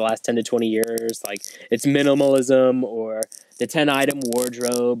seen over the last 10 to 20 years. Like it's minimalism, or the 10-item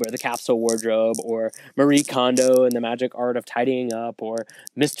wardrobe, or the capsule wardrobe, or Marie Kondo and the magic art of tidying up, or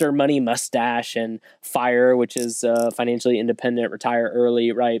Mr. Money Mustache and FIRE, which is financially independent, retire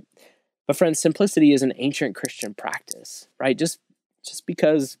early, right? But friends, simplicity is an ancient Christian practice, right? Just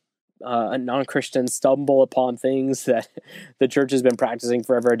because non-Christians stumble upon things that the church has been practicing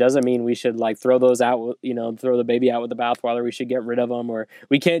forever, it doesn't mean we should throw those out, throw the baby out with the bathwater. We should get rid of them, or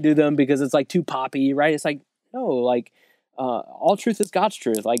we can't do them because it's too poppy, right? It's no, all truth is God's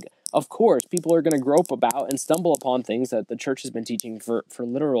truth. Of course, people are going to grope about and stumble upon things that the church has been teaching for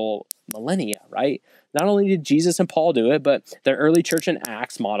literal millennia, right? Not only did Jesus and Paul do it, but the early church in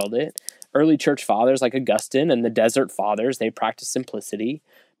Acts modeled it. Early church fathers like Augustine and the Desert Fathers, they practiced simplicity.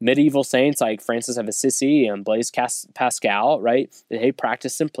 Medieval saints like Francis of Assisi and Blaise Pascal, right? They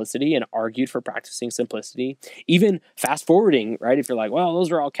practiced simplicity and argued for practicing simplicity. Even fast forwarding, right? If you're like, well,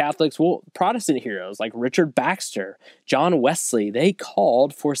 those are all Catholics. Well, Protestant heroes like Richard Baxter, John Wesley, they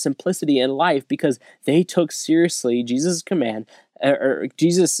called for simplicity in life because they took seriously Jesus' command, or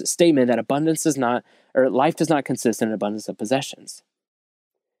Jesus' statement that life does not consist in an abundance of possessions.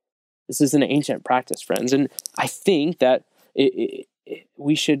 This is an ancient practice, friends. And I think that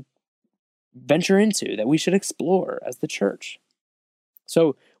we should venture into, that we should explore as the church.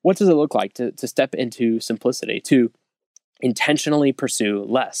 So what does it look like to step into simplicity, to intentionally pursue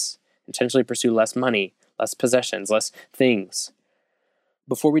less money, less possessions, less things?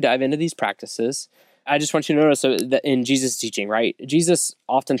 Before we dive into these practices, I just want you to notice that in Jesus' teaching, right? Jesus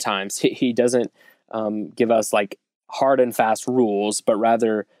oftentimes, he doesn't give us hard and fast rules, but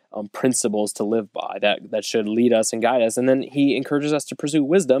rather principles to live by that should lead us and guide us. And then he encourages us to pursue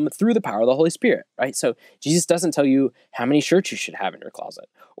wisdom through the power of the Holy Spirit, right? So Jesus doesn't tell you how many shirts you should have in your closet,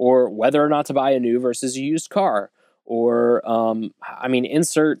 or whether or not to buy a new versus a used car, or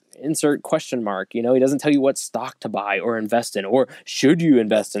insert question mark. He doesn't tell you what stock to buy or invest in, or should you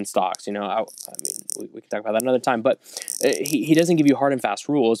invest in stocks. We can talk about that another time. But he doesn't give you hard and fast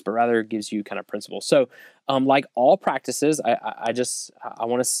rules, but rather gives you kind of principles. So like all practices, I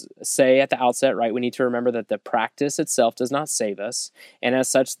want to say at the outset, right, we need to remember that the practice itself does not save us. And as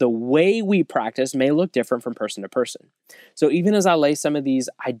such, the way we practice may look different from person to person. So even as I lay some of these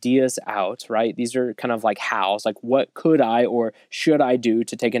ideas out, right, these are kind of like hows, what could I or should I do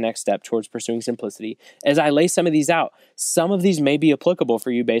to take a next step towards pursuing simplicity? As I lay some of these out, some of these may be applicable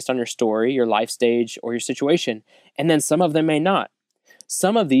for you based on your story, your life stage, or your situation, and then some of them may not.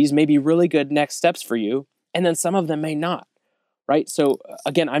 Some of these may be really good next steps for you, and then some of them may not, right? So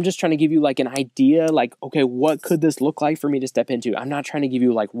again, I'm just trying to give you an idea, okay, what could this look like for me to step into? I'm not trying to give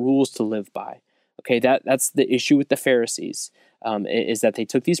you rules to live by. Okay, that's the issue with the Pharisees. is that they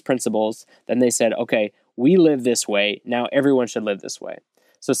took these principles, then they said, okay, we live this way, now everyone should live this way.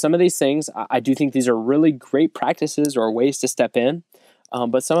 So some of these things, I do think these are really great practices or ways to step in,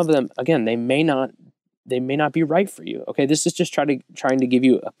 but some of them, again, they may not be right for you. Okay, this is just trying to give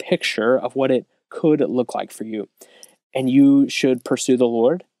you a picture of what it could look like for you, and you should pursue the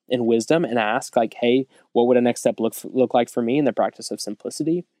Lord in wisdom and ask, like, hey, what would a next step look like for me in the practice of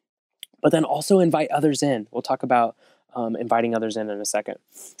simplicity? But then also invite others in. We'll talk about inviting others in a second.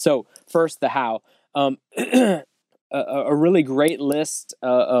 So first, the how. A really great list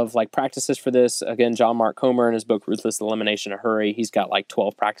of like practices for this. Again, John Mark Comer in his book, Ruthless Elimination of Hurry, he's got like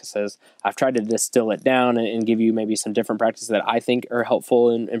 12 practices. I've tried to distill it down and give you maybe some different practices that I think are helpful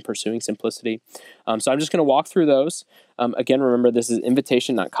in pursuing simplicity. So I'm just going to walk through those. Again, remember, this is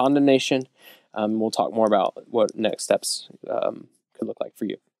invitation, not condemnation. We'll talk more about what next steps could look like for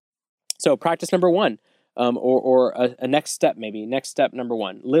you. So practice number one, or a next step maybe. Next step number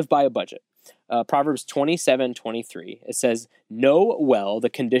one, live by a budget. Proverbs 27:23, it says, know well the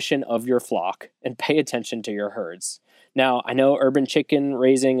condition of your flock and pay attention to your herds. Now, I know urban chicken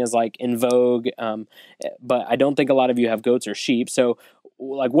raising is like in vogue, but I don't think a lot of you have goats or sheep. So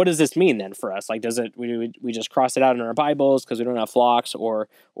like, what does this mean then for us? Like, we just cross it out in our Bibles because we don't have flocks or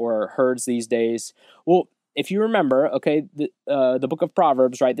herds these days? Well, if you remember, okay, the book of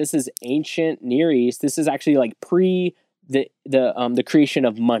Proverbs, right? This is ancient Near East. This is actually like pre the creation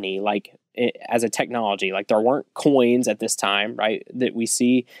of money, like as a technology. Like, there weren't coins at this time, right? That we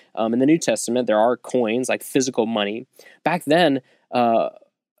see in the New Testament. There are coins, like physical money. Back then,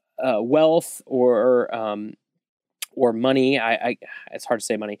 wealth or money. It's hard to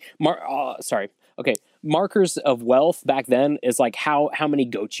say money. Okay. Markers of wealth back then is like how many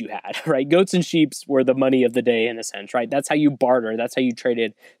goats you had, right? Goats and sheep were the money of the day in a sense, right? That's how you barter. That's how you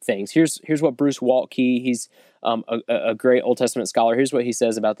traded things. Here's what Bruce Waltke, he's a great Old Testament scholar. Here's what he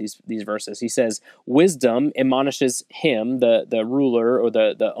says about these verses. He says, wisdom admonishes him, the ruler or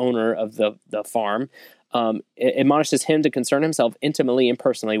the owner of the farm, it admonishes him to concern himself intimately and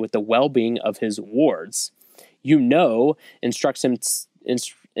personally with the well-being of his wards.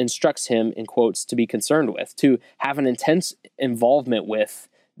 Instructs him, in quotes, to be concerned with, to have an intense involvement with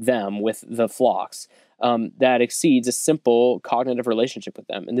them, with the flocks, that exceeds a simple cognitive relationship with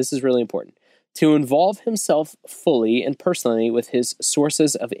them. And this is really important. To involve himself fully and personally with his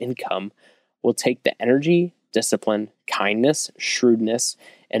sources of income will take the energy, discipline, kindness, shrewdness,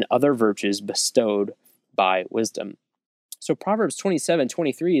 and other virtues bestowed by wisdom. So Proverbs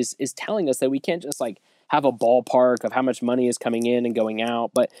 27:23 is telling us that we can't just like have a ballpark of how much money is coming in and going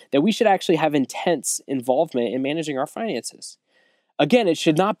out, but that we should actually have intense involvement in managing our finances. Again, it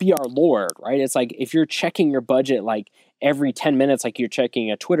should not be our Lord, right? It's like if you're checking your budget like every 10 minutes, like you're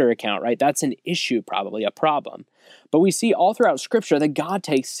checking a Twitter account, right? That's an issue, probably a problem. But we see all throughout Scripture that God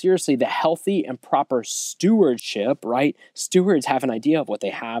takes seriously the healthy and proper stewardship, right? Stewards have an idea of what they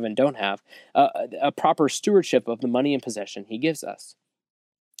have and don't have, a proper stewardship of the money and possession He gives us.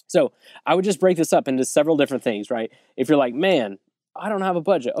 So I would just break this up into several different things, right? If you're like, man, I don't have a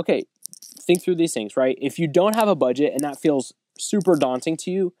budget. Okay, think through these things, right? If you don't have a budget and that feels super daunting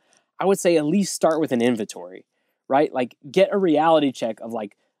to you, I would say at least start with an inventory, right? Like get a reality check of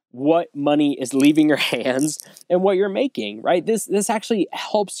like what money is leaving your hands and what you're making, right? This actually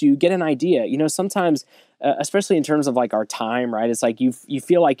helps you get an idea. You know, sometimes, especially in terms of like our time, right? It's like you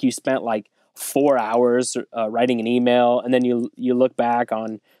feel like you spent like 4 hours writing an email, and then you look back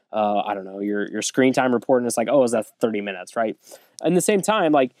on I don't know, your screen time report, and it's like, oh, is that 30 minutes, right? And the same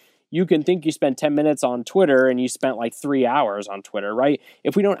time, like you can think you spent 10 minutes on Twitter and you spent like 3 hours on Twitter, right?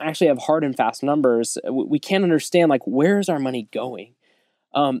 If we don't actually have hard and fast numbers, we can't understand like where's our money going.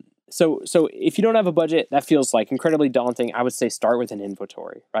 So if you don't have a budget, that feels like incredibly daunting. I would say start with an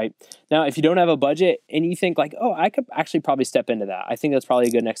inventory, right? Now, if you don't have a budget and you think like, oh, I could actually probably step into that. I think that's probably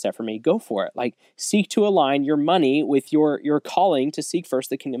a good next step for me. Go for it. Like seek to align your money with your calling to seek first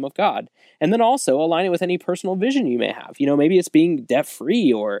the kingdom of God. And then also align it with any personal vision you may have. You know, maybe it's being debt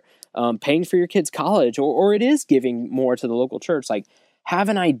free or paying for your kids' college, or it is giving more to the local church. Like have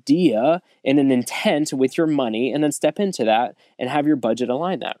an idea and an intent with your money and then step into that and have your budget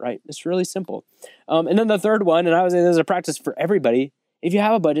align that, right? It's really simple. And then the third one, and I would say this is a practice for everybody, if you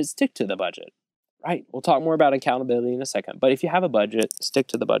have a budget, stick to the budget, right? We'll talk more about accountability in a second, but if you have a budget, stick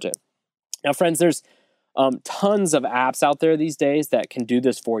to the budget. Now, friends, there's tons of apps out there these days that can do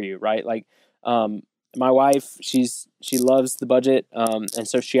this for you, right? Like my wife, she loves the budget, and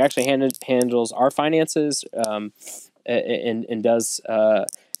so she actually handles our finances, and does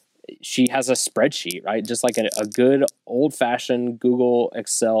she has a spreadsheet, right? Just like a good old-fashioned Google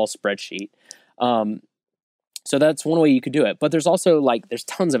Excel spreadsheet. So that's one way you could do it. But there's also there's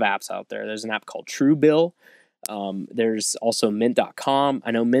tons of apps out there. There's an app called Truebill. There's also mint.com.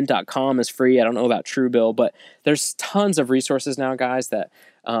 I know mint.com is free. I don't know about Truebill, but there's tons of resources now, guys, that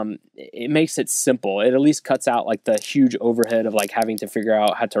it makes it simple. It at least cuts out the huge overhead of having to figure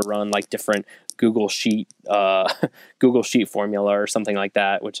out how to run different Google Sheet formula or something like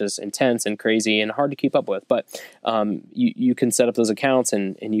that, which is intense and crazy and hard to keep up with. But you can set up those accounts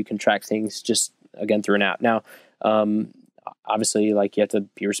and you can track things just again through an app. Now, obviously, you have to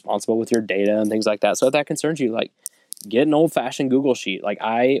be responsible with your data and things like that. So if that concerns you, get an old-fashioned Google Sheet.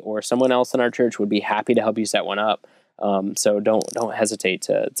 I or someone else in our church would be happy to help you set one up. So don't hesitate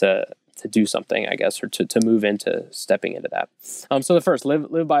to do something, I guess, or to move into stepping into that. So the first,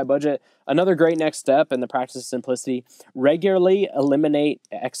 live by a budget. Another great next step in the practice of simplicity: regularly eliminate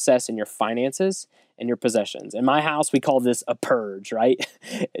excess in your finances and your possessions. In my house, we call this a purge, right?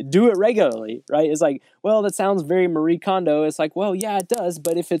 Do it regularly, right? It's well, that sounds very Marie Kondo. It's well, yeah, it does.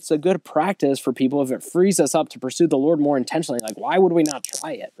 But if it's a good practice for people, if it frees us up to pursue the Lord more intentionally, why would we not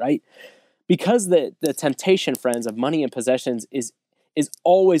try it, right? Because the temptation, friends, of money and possessions is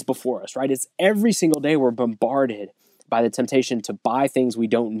always before us, right? It's every single day we're bombarded by the temptation to buy things we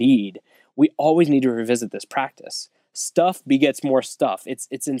don't need. We always need to revisit this practice. Stuff begets more stuff.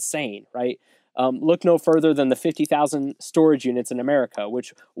 It's insane, right? Look no further than the 50,000 storage units in America,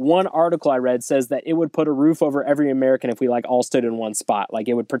 which one article I read says that it would put a roof over every American if we all stood in one spot.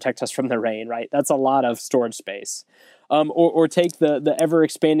 It would protect us from the rain, right? That's a lot of storage space. Or take the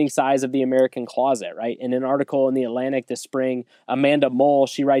ever-expanding size of the American closet, right? In an article in The Atlantic this spring, Amanda Mull,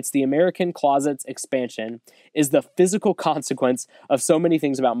 she writes, "The American closet's expansion is the physical consequence of so many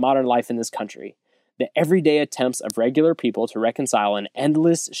things about modern life in this country. The everyday attempts of regular people to reconcile an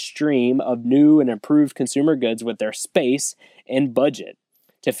endless stream of new and improved consumer goods with their space and budget,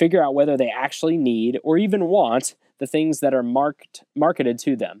 to figure out whether they actually need or even want the things that are marketed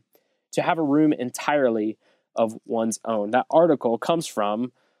to them, to have a room entirely of one's own." That article comes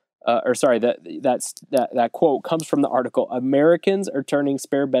from, that quote comes from the article, "Americans are turning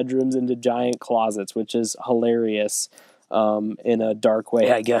spare bedrooms into giant closets," which is hilarious in a dark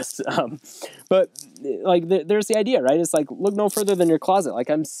way, I guess. But there's the idea, right? It's look no further than your closet.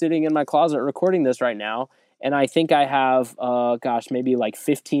 I'm sitting in my closet recording this right now, and I think I have, maybe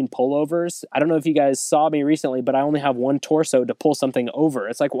 15 pullovers. I don't know if you guys saw me recently, but I only have one torso to pull something over.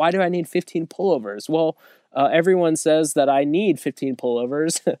 It's why do I need 15 pullovers? Well, everyone says that I need 15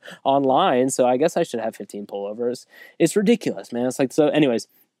 pullovers online, so I guess I should have 15 pullovers. It's ridiculous, man. It's so anyways,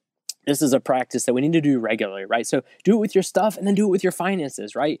 this is a practice that we need to do regularly, right? So do it with your stuff and then do it with your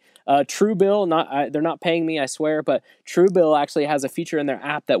finances, right? Truebill, they're not paying me, I swear, but Truebill actually has a feature in their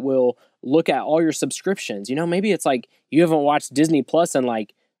app that will look at all your subscriptions. Maybe it's you haven't watched Disney Plus in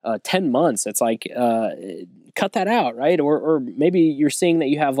 10 months. It's cut that out, right? Or maybe you're seeing that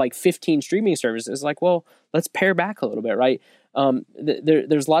you have 15 streaming services. Well, let's pare back a little bit, right?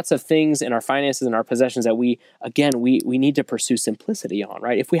 There's lots of things in our finances and our possessions that we need to pursue simplicity on,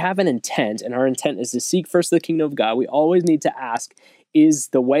 right? If we have an intent and our intent is to seek first the kingdom of God, we always need to ask, is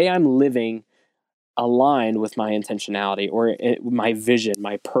the way I'm living aligned with my intentionality or my vision,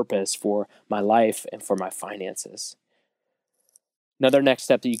 my purpose for my life and for my finances? Another next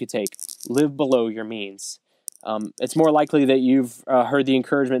step that you could take: live below your means. It's more likely that you've heard the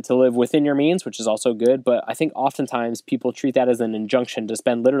encouragement to live within your means, which is also good, but I think oftentimes people treat that as an injunction to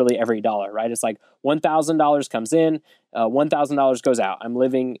spend literally every dollar, right? It's $1,000 comes in, $1,000 goes out. I'm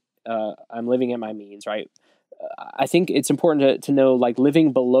living at my means, right? I think it's important to know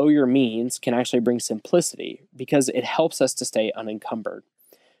living below your means can actually bring simplicity because it helps us to stay unencumbered.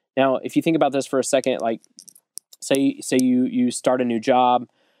 Now, if you think about this for a second, say you start a new job,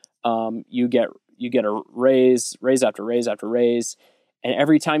 you get a raise after raise after raise, and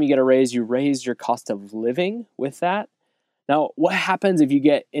every time you get a raise, you raise your cost of living with that. Now, what happens if you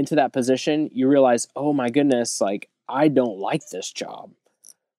get into that position? You realize, oh my goodness, I don't like this job.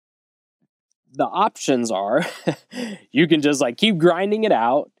 The options are you can just keep grinding it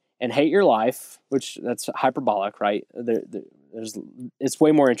out and hate your life, which that's hyperbolic, right? It's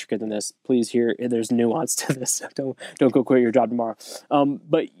way more intricate than this. Please there's nuance to this. Don't go quit your job tomorrow.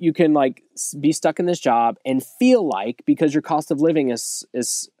 But you can be stuck in this job and feel because your cost of living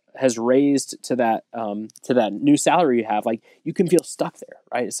has raised to that new salary you have, you can feel stuck there,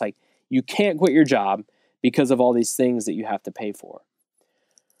 right? It's you can't quit your job because of all these things that you have to pay for.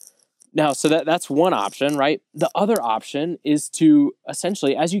 Now, so that's one option, right? The other option is to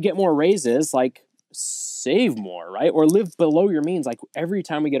essentially, as you get more raises, save more, right? Or live below your means. Every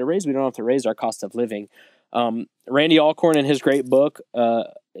time we get a raise, we don't have to raise our cost of living. Randy Alcorn, in his great book,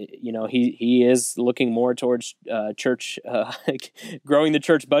 he is looking more towards church, growing the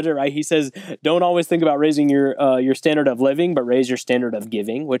church budget, right? He says, don't always think about raising your standard of living, but raise your standard of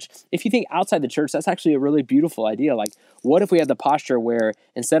giving, which if you think outside the church, that's actually a really beautiful idea. Like, what if we had the posture where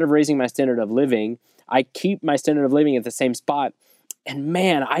instead of raising my standard of living, I keep my standard of living at the same spot, and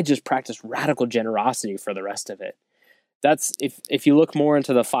man, I just practice radical generosity for the rest of it. That's if you look more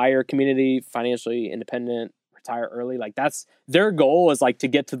into the FIRE community, financially independent, retire early, like that's their goal is like to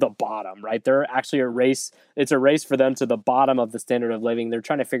get to the bottom, right? They're actually it's a race for them to the bottom of the standard of living. They're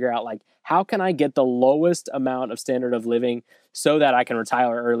trying to figure out like, how can I get the lowest amount of standard of living so that I can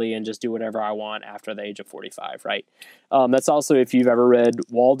retire early and just do whatever I want after the age of 45, right? That's also, if you've ever read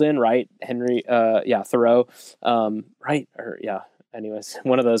Walden, right? Thoreau, right? Or anyways,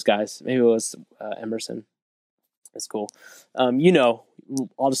 one of those guys, maybe it was Emerson. That's cool.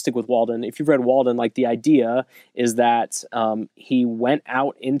 I'll just stick with Walden. If you've read Walden, like the idea is that he went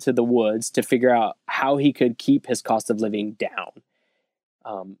out into the woods to figure out how he could keep his cost of living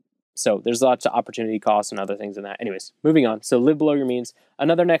down. So there's lots of opportunity costs and other things in that. Anyways, moving on. So live below your means.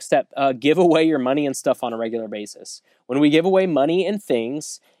 Another next step, give away your money and stuff on a regular basis. When we give away money and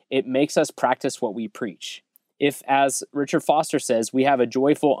things, it makes us practice what we preach. If, as Richard Foster says, we have a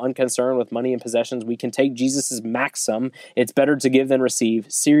joyful unconcern with money and possessions, we can take Jesus' maxim, it's better to give than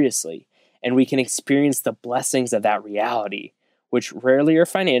receive, seriously. And we can experience the blessings of that reality, which rarely are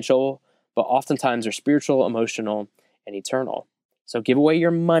financial, but oftentimes are spiritual, emotional, and eternal. So give away your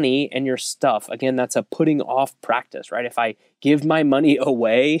money and your stuff. Again, that's a putting off practice, right? If I give my money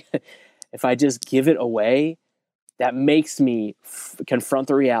away, if I just give it away, that makes me confront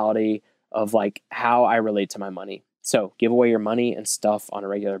the reality of like how I relate to my money. So give away your money and stuff on a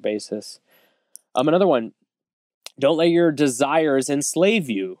regular basis. Another one, don't let your desires enslave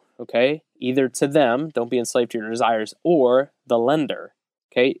you, okay? Either to them, don't be enslaved to your desires, or the lender,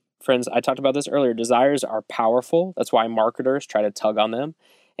 okay? Friends, I talked about this earlier. Desires are powerful. That's why marketers try to tug on them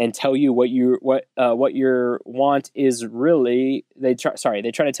and tell you what your want is really. They try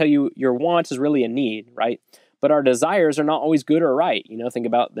to tell you your want is really a need, right? But our desires are not always good or right. Think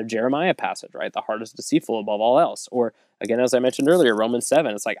about the Jeremiah passage, right? The heart is deceitful above all else. Or again, as I mentioned earlier, Romans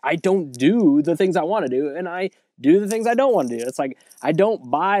 7, it's like, I don't do the things I want to do, and I do the things I don't want to do. It's like, I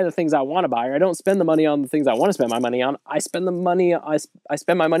don't buy the things I want to buy, or I don't spend the money on the things I want to spend my money on. I spend my money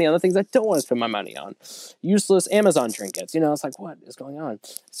on the things I don't want to spend my money on. Useless Amazon trinkets. It's like, what is going on?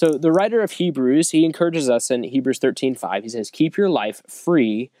 So the writer of Hebrews, he encourages us in Hebrews 13:5. He says, keep your life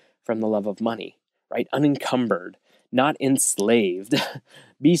free from the love of money. Right? Unencumbered, not enslaved.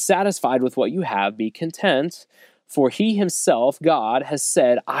 Be satisfied with what you have. Be content, for he himself, God, has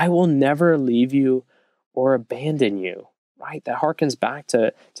said, I will never leave you or abandon you. Right? That harkens back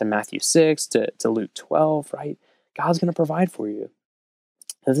to Matthew 6, to Luke 12, right? God's going to provide for you.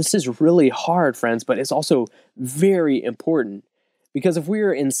 Now, this is really hard, friends, but it's also very important, because if we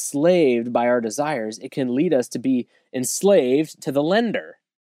are enslaved by our desires, it can lead us to be enslaved to the lender.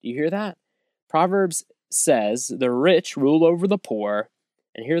 Do you hear that? Proverbs says, the rich rule over the poor,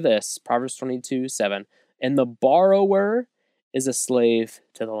 and hear this, Proverbs 22:7, and the borrower is a slave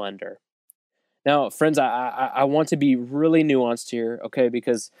to the lender. Now, friends, I want to be really nuanced here, okay,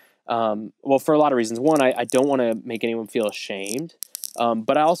 because, for a lot of reasons. One, I don't want to make anyone feel ashamed,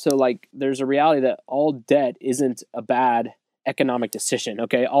 but I also, there's a reality that all debt isn't a bad economic decision,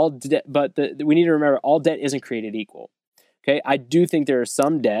 okay? We need to remember, all debt isn't created equal. Okay, I do think there are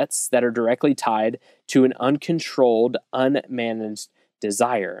some debts that are directly tied to an uncontrolled, unmanaged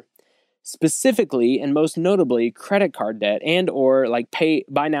desire. Specifically, and most notably, credit card debt and or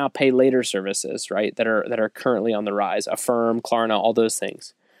buy now, pay later services, right? That are currently on the rise. Affirm, Klarna, all those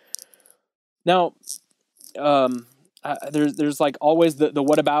things. Now, there's always the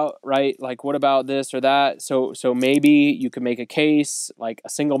what about, right? What about this or that? So maybe you could make a case, like a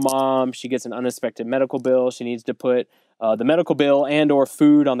single mom, she gets an unexpected medical bill, she needs to put the medical bill and or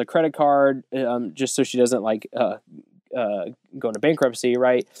food on the credit card, just so she doesn't go into bankruptcy,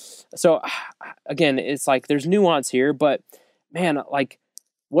 right? So again, it's there's nuance here, but man,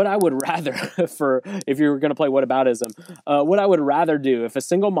 what I would rather if you were going to play whataboutism, what I would rather do if a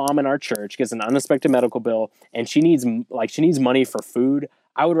single mom in our church gets an unexpected medical bill and she needs money for food,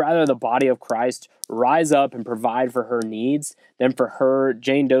 I would rather the body of Christ rise up and provide for her needs than for her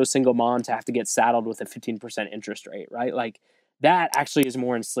Jane Doe single mom to have to get saddled with a 15% interest rate, right? That actually is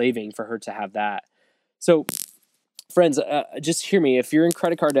more enslaving for her to have that. So friends, just hear me. If you're in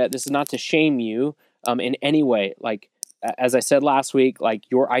credit card debt, this is not to shame you in any way. As I said last week,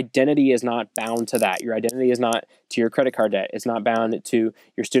 your identity is not bound to that. Your identity is not to your credit card debt. It's not bound to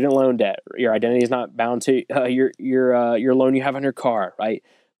your student loan debt. Your identity is not bound to your loan you have on your car, right?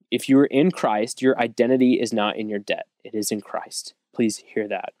 if you're in Christ, your identity is not in your debt. It is in Christ. Please hear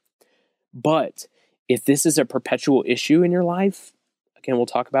that. But if this is a perpetual issue in your life, again, we'll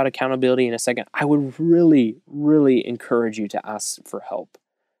talk about accountability in a second, I would really, really encourage you to ask for help.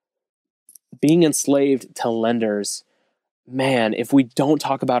 Being enslaved to lenders, man, if we don't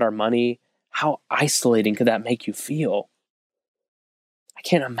talk about our money, how isolating could that make you feel? I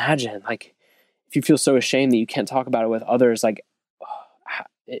can't imagine, like, if you feel so ashamed that you can't talk about it with others, like,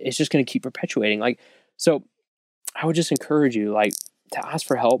 it's just going to keep perpetuating. Like, so I would just encourage you, like, to ask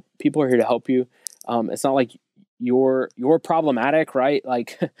for help. People are here to help you. It's not like you're problematic, right?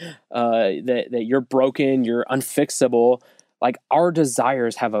 Like, that you're broken, you're unfixable. Like, our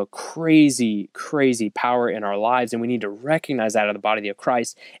desires have a crazy, crazy power in our lives, and we need to recognize that in the body of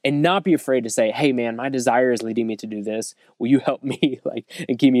Christ and not be afraid to say, hey, man, my desire is leading me to do this. Will you help me, like,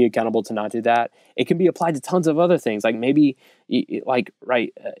 and keep me accountable to not do that? It can be applied to tons of other things, like maybe,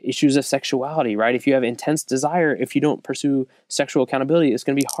 issues of sexuality, right? If you have intense desire, if you don't pursue sexual accountability, it's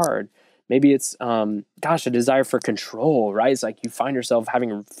going to be hard. Maybe it's, a desire for control, right? It's like you find yourself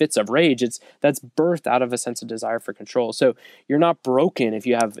having fits of rage. That's birthed out of a sense of desire for control. So you're not broken if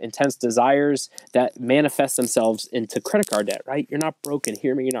you have intense desires that manifest themselves into credit card debt, right? You're not broken.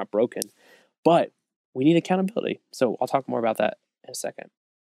 Hear me, you're not broken. But we need accountability. So I'll talk more about that in a second.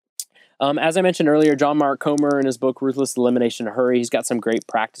 As I mentioned earlier, John Mark Comer in his book, Ruthless Elimination in a Hurry, he's got some great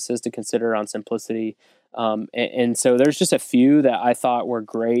practices to consider on simplicity. And so there's just a few that I thought were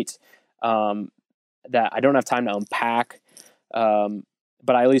great. That I don't have time to unpack,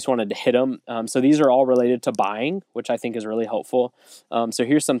 but I at least wanted to hit them. So these are all related to buying, which I think is really helpful. So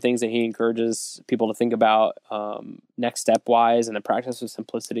here's some things that he encourages people to think about next step-wise in the practice of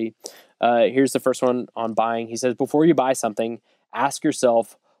simplicity. Here's the first one on buying. He says, before you buy something, ask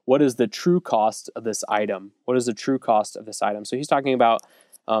yourself, what is the true cost of this item? What is the true cost of this item? So he's talking about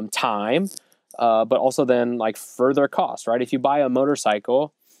time, but also then like further cost, right? If you buy a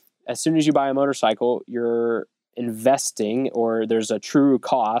motorcycle, as soon as you buy a motorcycle, you're investing, or there's a true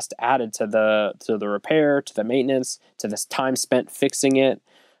cost added to the repair, to the maintenance, to this time spent fixing it.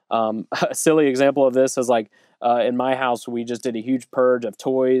 A silly example of this is like in my house, we just did a huge purge of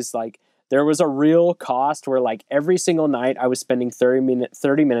toys. Like there was a real cost where like every single night I was spending 30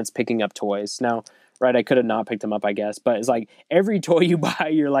 minutes picking up toys. Now, right, I could have not picked them up, I guess, but it's like every toy you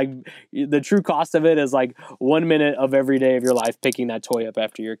buy, you're like, the true cost of it is like 1 minute of every day of your life picking that toy up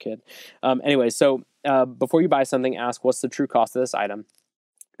after your kid. Anyway, so before you buy something, ask, what's the true cost of this item?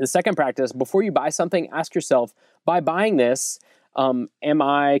 The second practice, before you buy something, ask yourself, by buying this, am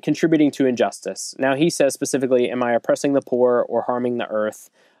I contributing to injustice? Now, he says specifically, am I oppressing the poor or harming the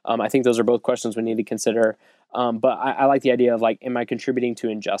earth? I think those are both questions we need to consider. But I like the idea of like, am I contributing to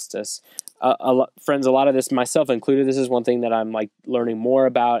injustice? Friends, a lot of this, myself included, this is one thing that I'm like learning more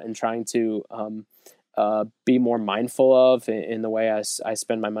about and trying to be more mindful of in the way I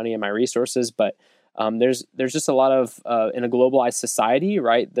spend my money and my resources. But there's just a lot of in a globalized society,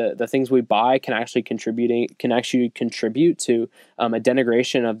 right? The things we buy can actually contribute to a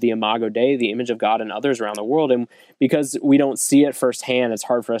denigration of the Imago Dei, the image of God and others around the world. And because we don't see it firsthand, it's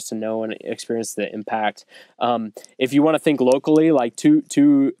hard for us to know and experience the impact. If you want to think locally, like two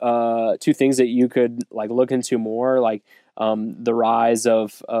things that you could like look into more, like the rise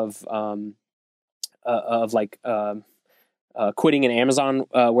of quitting in Amazon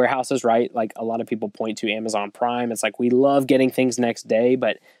warehouses, right? Like a lot of people point to Amazon Prime. It's like we love getting things next day,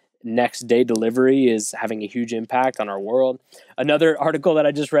 but next day delivery is having a huge impact on our world. Another article that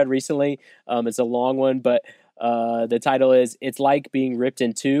I just read recently, it's a long one, but the title is, "It's Like Being Ripped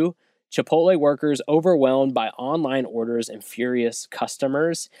in Two. Chipotle workers overwhelmed by online orders and furious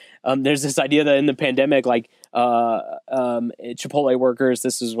customers." There's this idea that in the pandemic, like Chipotle workers,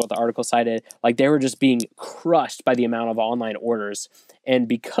 this is what the article cited, like they were just being crushed by the amount of online orders. And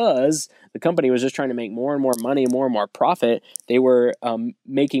because the company was just trying to make more and more money, more and more profit, they were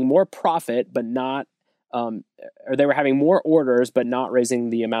making more profit, but not, or they were having more orders, but not raising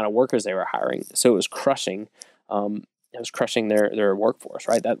the amount of workers they were hiring. So it was crushing. It was crushing their workforce,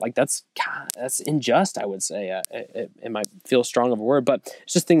 right? That's unjust, I would say. It might feel strong of a word, but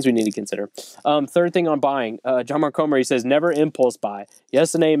it's just things we need to consider. Third thing on buying, John Mark Comer, he says, never impulse buy.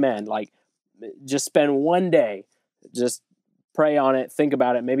 Yes and amen. Like, just spend one day, just pray on it, think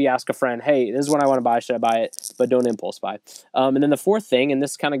about it, maybe ask a friend, hey, this is what I want to buy, should I buy it? But don't impulse buy. And then the fourth thing, and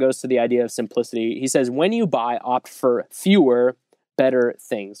this kind of goes to the idea of simplicity, he says, when you buy, opt for fewer better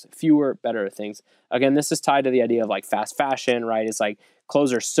things. Again, this is tied to the idea of like fast fashion, right? It's like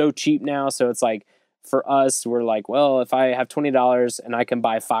clothes are so cheap now. So it's like for us, we're like, well, if I have $20 and I can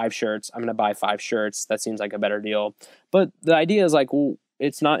buy 5 shirts, I'm going to buy 5 shirts. That seems like a better deal. But the idea is like, well,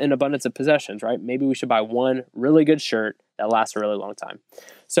 it's not an abundance of possessions, right? Maybe we should buy one really good shirt that lasts a really long time.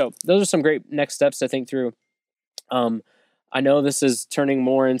 So those are some great next steps to think through. I know this is turning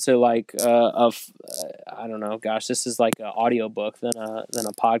more into like I don't know, gosh, this is like an audio book than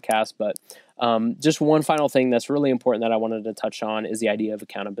a podcast. But just one final thing that's really important that I wanted to touch on is the idea of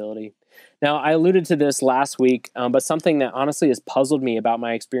accountability. Now, I alluded to this last week, but something that honestly has puzzled me about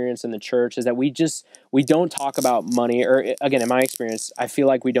my experience in the church is that we don't talk about money, or again, in my experience, I feel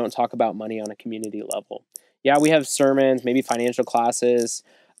like we don't talk about money on a community level. Yeah, we have sermons, maybe financial classes,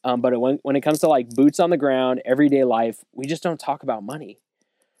 but when it comes to like boots on the ground, everyday life, we just don't talk about money.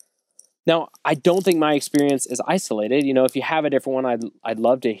 Now, I don't think my experience is isolated. You know, if you have a different one, I'd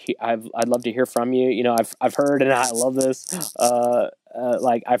love to I'd love to hear from you. You know, I've heard, and I love this.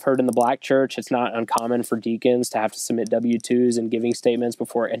 Like I've heard in the Black church, it's not uncommon for deacons to have to submit W-2s and giving statements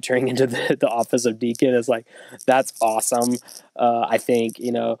before entering into the office of deacon. It's like, that's awesome. I think,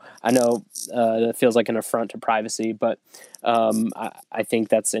 you know, I know that feels like an affront to privacy, but I think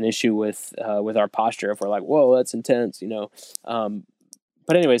that's an issue with our posture. If we're like, whoa, that's intense, you know.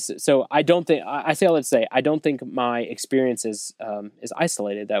 But anyways, so I don't think, I say all that to say, I don't think my experience is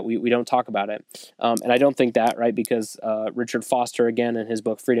isolated, that we don't talk about it. And I don't think that, right, because Richard Foster, again, in his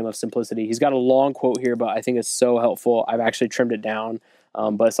book, Freedom of Simplicity, he's got a long quote here, but I think it's so helpful. I've actually trimmed it down,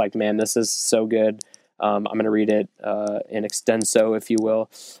 but it's like, man, this is so good. I'm going to read it in extenso, if you will.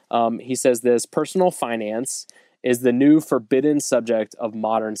 He says this: personal finance is the new forbidden subject of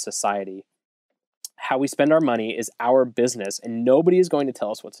modern society. How we spend our money is our business, and nobody is going to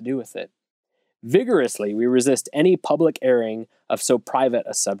tell us what to do with it. Vigorously, we resist any public airing of so private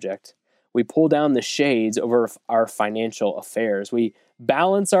a subject. We pull down the shades over our financial affairs. We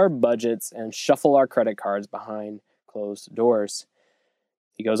balance our budgets and shuffle our credit cards behind closed doors.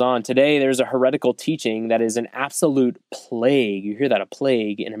 He goes on, today there's a heretical teaching that is an absolute plague. You hear that, a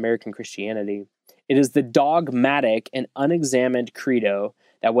plague in American Christianity. It is the dogmatic and unexamined credo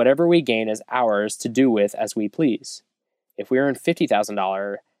that whatever we gain is ours to do with as we please. If we earn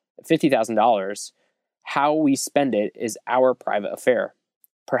 $50,000, how we spend it is our private affair.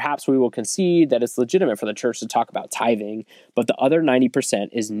 Perhaps we will concede that it's legitimate for the church to talk about tithing, but the other 90%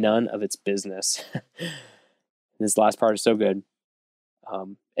 is none of its business. This last part is so good.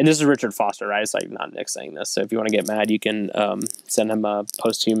 And this is Richard Foster, right? It's like not Nick saying this. So if you want to get mad, you can send him a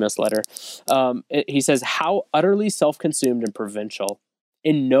posthumous letter. He says, how utterly self-consumed and provincial.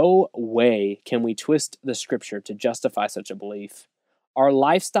 In no way can we twist the scripture to justify such a belief. Our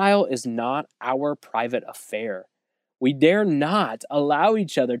lifestyle is not our private affair. We dare not allow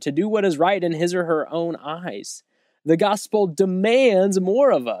each other to do what is right in his or her own eyes. The gospel demands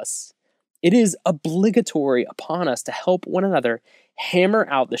more of us. It is obligatory upon us to help one another hammer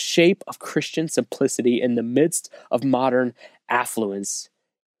out the shape of Christian simplicity in the midst of modern affluence.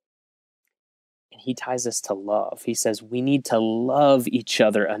 And he ties us to love. He says we need to love each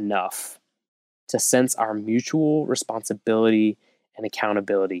other enough to sense our mutual responsibility and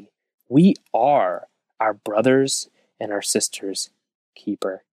accountability. We are our brothers and our sisters'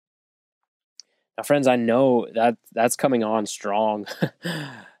 keeper. Now, friends, I know that's coming on strong.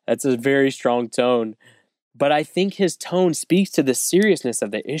 That's a very strong tone. But I think his tone speaks to the seriousness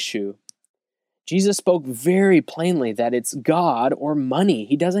of the issue. Jesus spoke very plainly that it's God or money.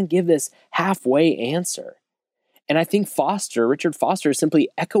 He doesn't give this halfway answer. And I think Richard Foster is simply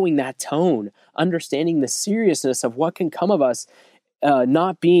echoing that tone, understanding the seriousness of what can come of us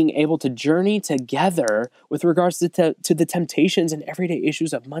not being able to journey together with regards to the temptations and everyday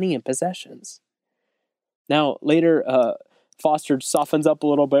issues of money and possessions. Now, later, Foster softens up a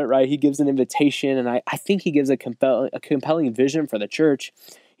little bit, right? He gives an invitation, and I think he gives a compelling vision for the church.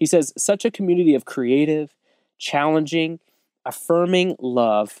 He says, such a community of creative, challenging, affirming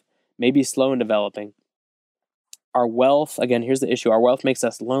love may be slow in developing. Our wealth, again, here's the issue. Our wealth makes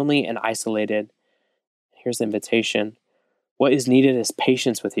us lonely and isolated. Here's the invitation. What is needed is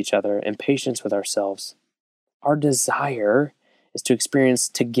patience with each other and patience with ourselves. Our desire is to experience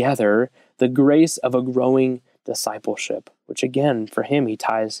together the grace of a growing discipleship, which again, for him, he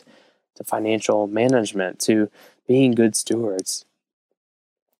ties to financial management, to being good stewards.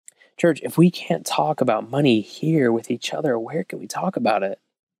 Church, if we can't talk about money here with each other, where can we talk about it?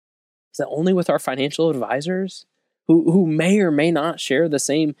 Is that only with our financial advisors who may or may not share the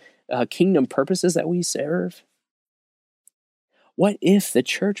same kingdom purposes that we serve? What if the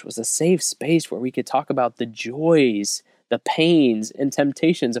church was a safe space where we could talk about the joys, the pains, and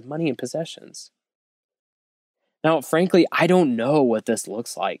temptations of money and possessions? Now, frankly, I don't know what this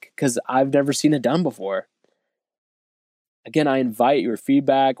looks like because I've never seen it done before. Again, I invite your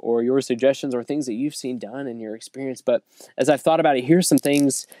feedback or your suggestions or things that you've seen done in your experience. But as I've thought about it, here's some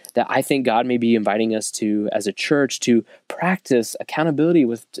things that I think God may be inviting us to as a church to practice accountability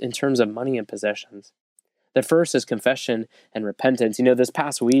with in terms of money and possessions. The first is confession and repentance. This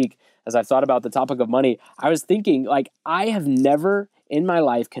past week, as I've thought about the topic of money, I was thinking, I have never in my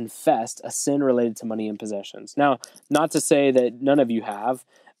life confessed a sin related to money and possessions. Now, not to say that none of you have,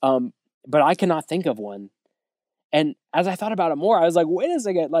 but I cannot think of one. And as I thought about it more, I was like, wait a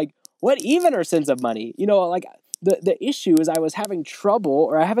second, what even are sins of money? The issue is I was having trouble,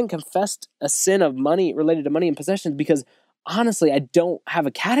 or I haven't confessed a sin of money related to money and possessions because honestly, I don't have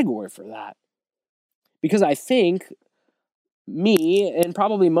a category for that. Because I think me and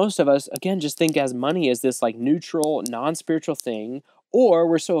probably most of us, again, just think as money as this neutral, non-spiritual thing, or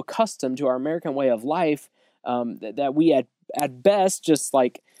we're so accustomed to our American way of life that we at best just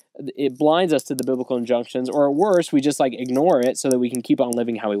it blinds us to the biblical injunctions, or worse, we just ignore it so that we can keep on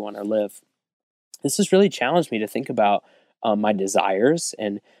living how we want to live. This has really challenged me to think about my desires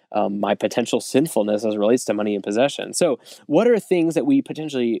and my potential sinfulness as it relates to money and possession. So what are things that we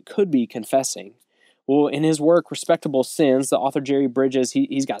potentially could be confessing? Well, in his work, Respectable Sins, the author Jerry Bridges,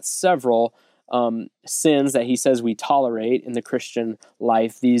 he's got several sins that he says we tolerate in the Christian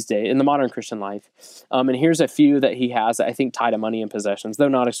life these days, in the modern Christian life. And here's a few that he has that I think tie to money and possessions, though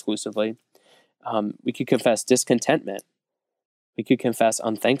not exclusively. We could confess discontentment. We could confess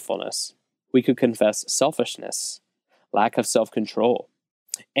unthankfulness. We could confess selfishness, lack of self-control,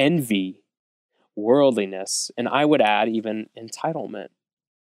 envy, worldliness, and I would add even entitlement.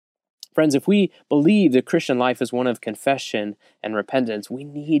 Friends, if we believe the Christian life is one of confession and repentance, we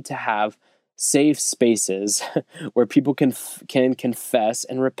need to have safe spaces where people can confess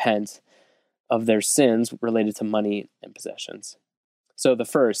and repent of their sins related to money and possessions. So the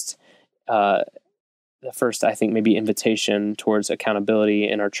first, I think, maybe invitation towards accountability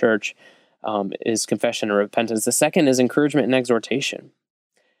in our church is confession and repentance. The second is encouragement and exhortation.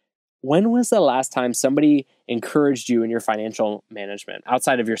 When was the last time somebody encouraged you in your financial management,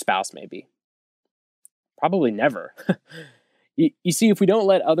 outside of your spouse maybe? Probably never. You see, if we don't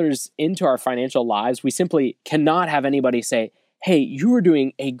let others into our financial lives, we simply cannot have anybody say, hey, you are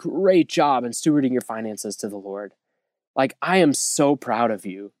doing a great job in stewarding your finances to the Lord. I am so proud of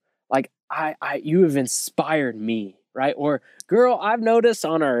you. You have inspired me, right? Or, girl, I've noticed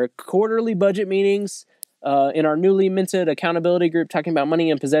on our quarterly budget meetings, in our newly minted accountability group talking about money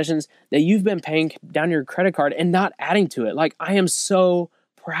and possessions, that you've been paying down your credit card and not adding to it. I am so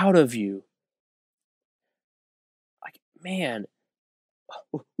proud of you. Man,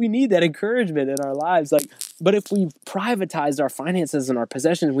 we need that encouragement in our lives. But if we privatize our finances and our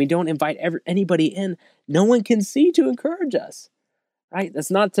possessions, we don't invite anybody in, no one can see to encourage us. Right?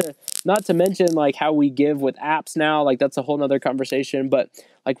 That's not to mention how we give with apps now. That's a whole nother conversation. But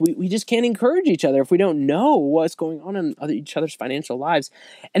we just can't encourage each other if we don't know what's going on in each other's financial lives.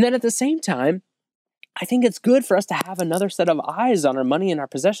 And then at the same time, I think it's good for us to have another set of eyes on our money and our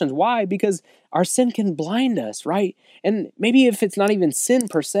possessions. Why? Because our sin can blind us, right? And maybe if it's not even sin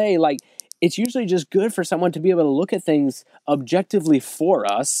per se, it's usually just good for someone to be able to look at things objectively for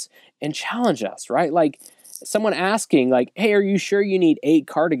us and challenge us, right? Someone asking hey, are you sure you need 8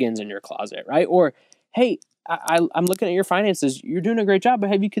 cardigans in your closet, right? Or, hey, I'm looking at your finances. You're doing a great job, but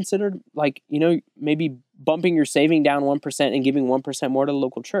have you considered maybe bumping your saving down 1% and giving 1% more to the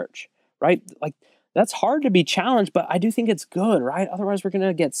local church, right? That's hard to be challenged, but I do think it's good, right? Otherwise, we're going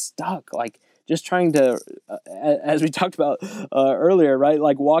to get stuck, just trying to, as we talked about earlier, right?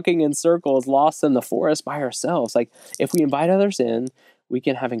 Walking in circles, lost in the forest by ourselves. If we invite others in, we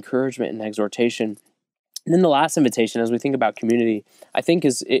can have encouragement and exhortation. And then the last invitation, as we think about community, I think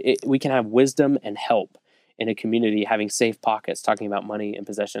is we can have wisdom and help in a community, having safe pockets, talking about money and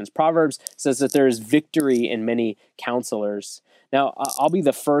possessions. Proverbs says that there is victory in many counselors. Now, I'll be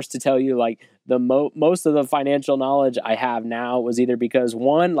the first to tell you, most of the financial knowledge I have now was either because,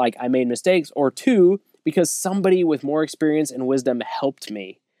 one, I made mistakes, or two, because somebody with more experience and wisdom helped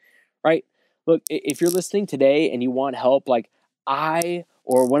me, right? Look, if you're listening today and you want help, I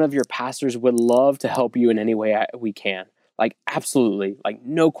or one of your pastors would love to help you in any way we can. Absolutely,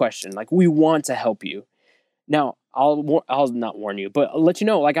 no question. We want to help you. Now, I'll not warn you, but I'll let you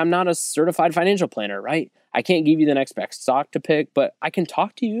know, I'm not a certified financial planner, right? I can't give you the next best stock to pick, but I can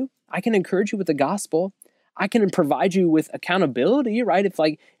talk to you. I can encourage you with the gospel. I can provide you with accountability, right?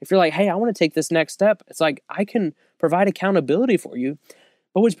 If you're hey, I want to take this next step, it's I can provide accountability for you.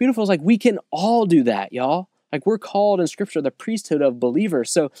 But what's beautiful is we can all do that, y'all. We're called in Scripture the priesthood of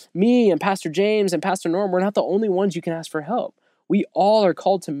believers. So me and Pastor James and Pastor Norm, we're not the only ones you can ask for help. We all are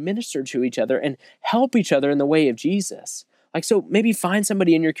called to minister to each other and help each other in the way of Jesus. Like, so maybe find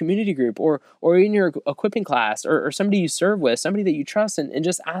somebody in your community group or in your equipping class or somebody you serve with, somebody that you trust, and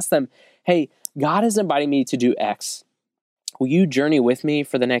just ask them, hey, God is inviting me to do X. Will you journey with me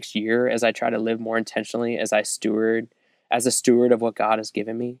for the next year as I try to live more intentionally as a steward of what God has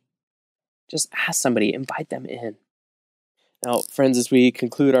given me? Just ask somebody, invite them in. Now, friends, as we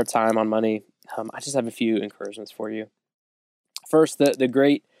conclude our time on money, I just have a few encouragements for you. First, the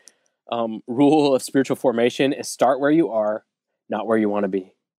great rule of spiritual formation is start where you are, not where you want to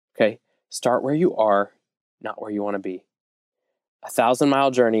be. Okay? Start where you are, not where you want to be.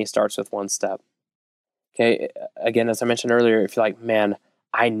 1,000-mile journey starts with one step. Okay? Again, as I mentioned earlier, if you're like, man,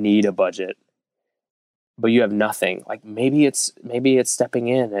 I need a budget, but you have nothing, like maybe it's stepping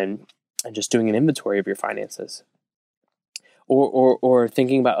in and just doing an inventory of your finances. Or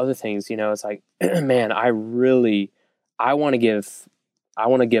thinking about other things, it's like, man, I want to give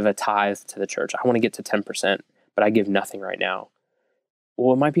a tithe to the church. I want to get to 10%, but I give nothing right now.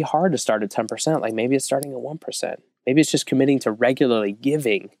 Well, it might be hard to start at 10%. Like maybe it's starting at 1%. Maybe it's just committing to regularly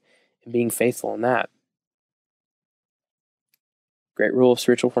giving and being faithful in that. Great rule of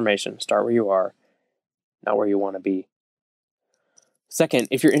spiritual formation. Start where you are, not where you want to be. Second,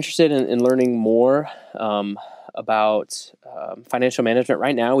 if you're interested in learning more about financial management,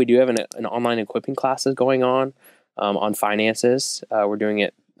 right now we do have an online equipping classes going on finances. We're doing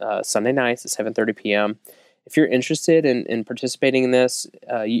it Sunday nights at 7:30 p.m. If you're interested in participating in this,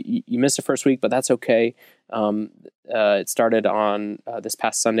 you missed the first week, but that's okay. It started on this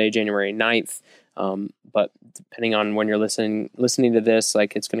past Sunday, January 9th. But depending on when you're listening to this,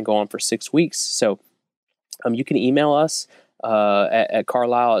 like it's going to go on for 6 weeks. So you can email us at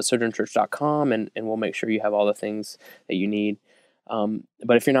carlisle@sojournchurch.com, and we'll make sure you have all the things that you need.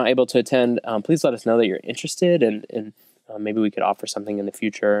 But if you're not able to attend, please let us know that you're interested, and maybe we could offer something in the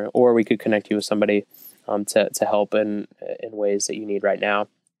future, or we could connect you with somebody to help in ways that you need right now.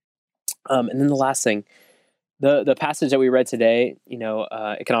 And then the last thing, the passage that we read today,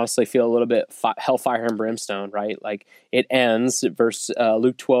 it can honestly feel a little bit hellfire and brimstone, right? Like it ends, Luke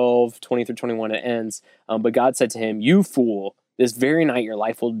 12:20-21, it ends. But God said to him, "You fool, this very night your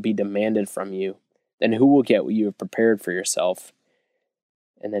life will be demanded from you. Then who will get what you have prepared for yourself?"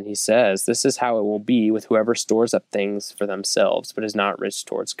 And then he says, "This is how it will be with whoever stores up things for themselves, but is not rich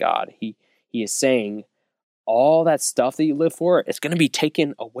towards God." He is saying, all that stuff that you live for, it's going to be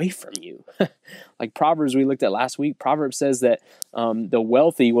taken away from you. Like Proverbs we looked at last week, Proverbs says that the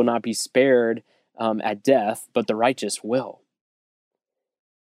wealthy will not be spared at death, but the righteous will.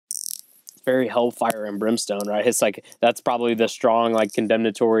 Very hellfire and brimstone, right? It's like, that's probably the strong, like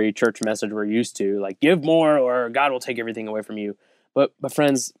condemnatory church message we're used to, like give more or God will take everything away from you. But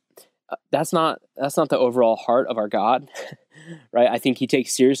friends, that's not the overall heart of our God. Right? I think he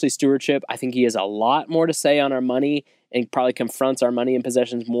takes seriously stewardship. I think he has a lot more to say on our money and probably confronts our money and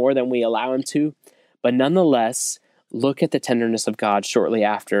possessions more than we allow him to. But nonetheless, look at the tenderness of God shortly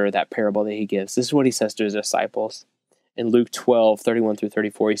after that parable that he gives. This is what he says to his disciples. In Luke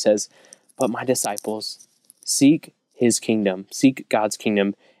 12:31-34, he says, "But my disciples, seek his kingdom, seek God's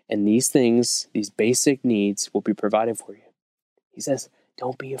kingdom, and these things, these basic needs will be provided for you." He says,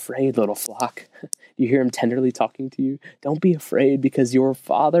 don't be afraid, little flock. You hear him tenderly talking to you? Don't be afraid, because your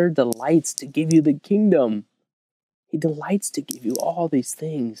Father delights to give you the kingdom. He delights to give you all these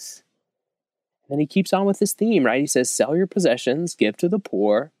things. And then he keeps on with this theme, right? He says, sell your possessions, give to the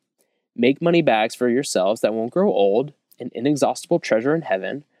poor, make money bags for yourselves that won't grow old, an inexhaustible treasure in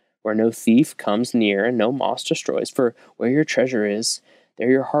heaven, where no thief comes near and no moth destroys. For where your treasure is,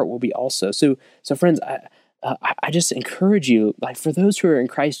 there your heart will be also. So friends, I just encourage you, like for those who are in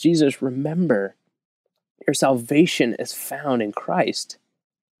Christ Jesus, remember your salvation is found in Christ.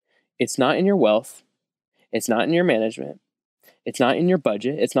 It's not in your wealth. It's not in your management. It's not in your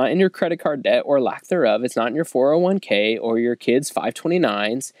budget. It's not in your credit card debt or lack thereof. It's not in your 401k or your kids'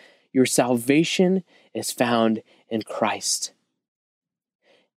 529s. Your salvation is found in Christ.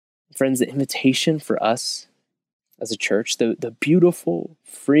 Friends, the invitation for us as a church, the beautiful,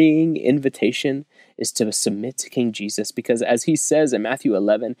 freeing invitation is to submit to King Jesus, because as he says in Matthew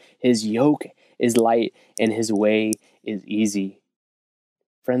 11, his yoke is light and his way is easy.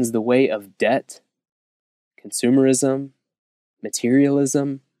 Friends, the way of debt, consumerism,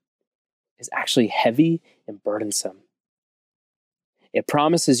 materialism is actually heavy and burdensome. It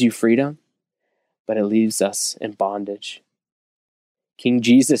promises you freedom, but it leaves us in bondage. King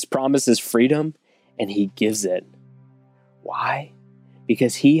Jesus promises freedom, and he gives it. Why?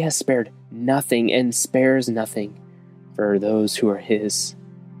 Because he has spared nothing and spares nothing for those who are his,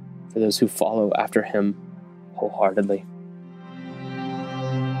 for those who follow after him wholeheartedly.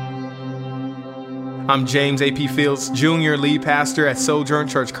 I'm James A.P. Fields, Jr., lead pastor at Sojourn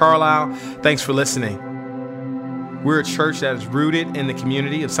Church Carlisle. Thanks for listening. We're a church that is rooted in the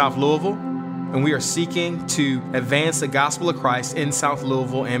community of South Louisville, and we are seeking to advance the gospel of Christ in South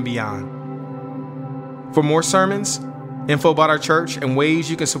Louisville and beyond. For more sermons, info about our church, and ways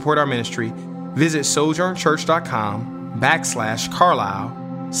you can support our ministry, visit sojournchurch.com/Carlisle,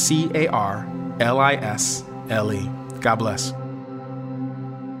 CARLISLE. God bless.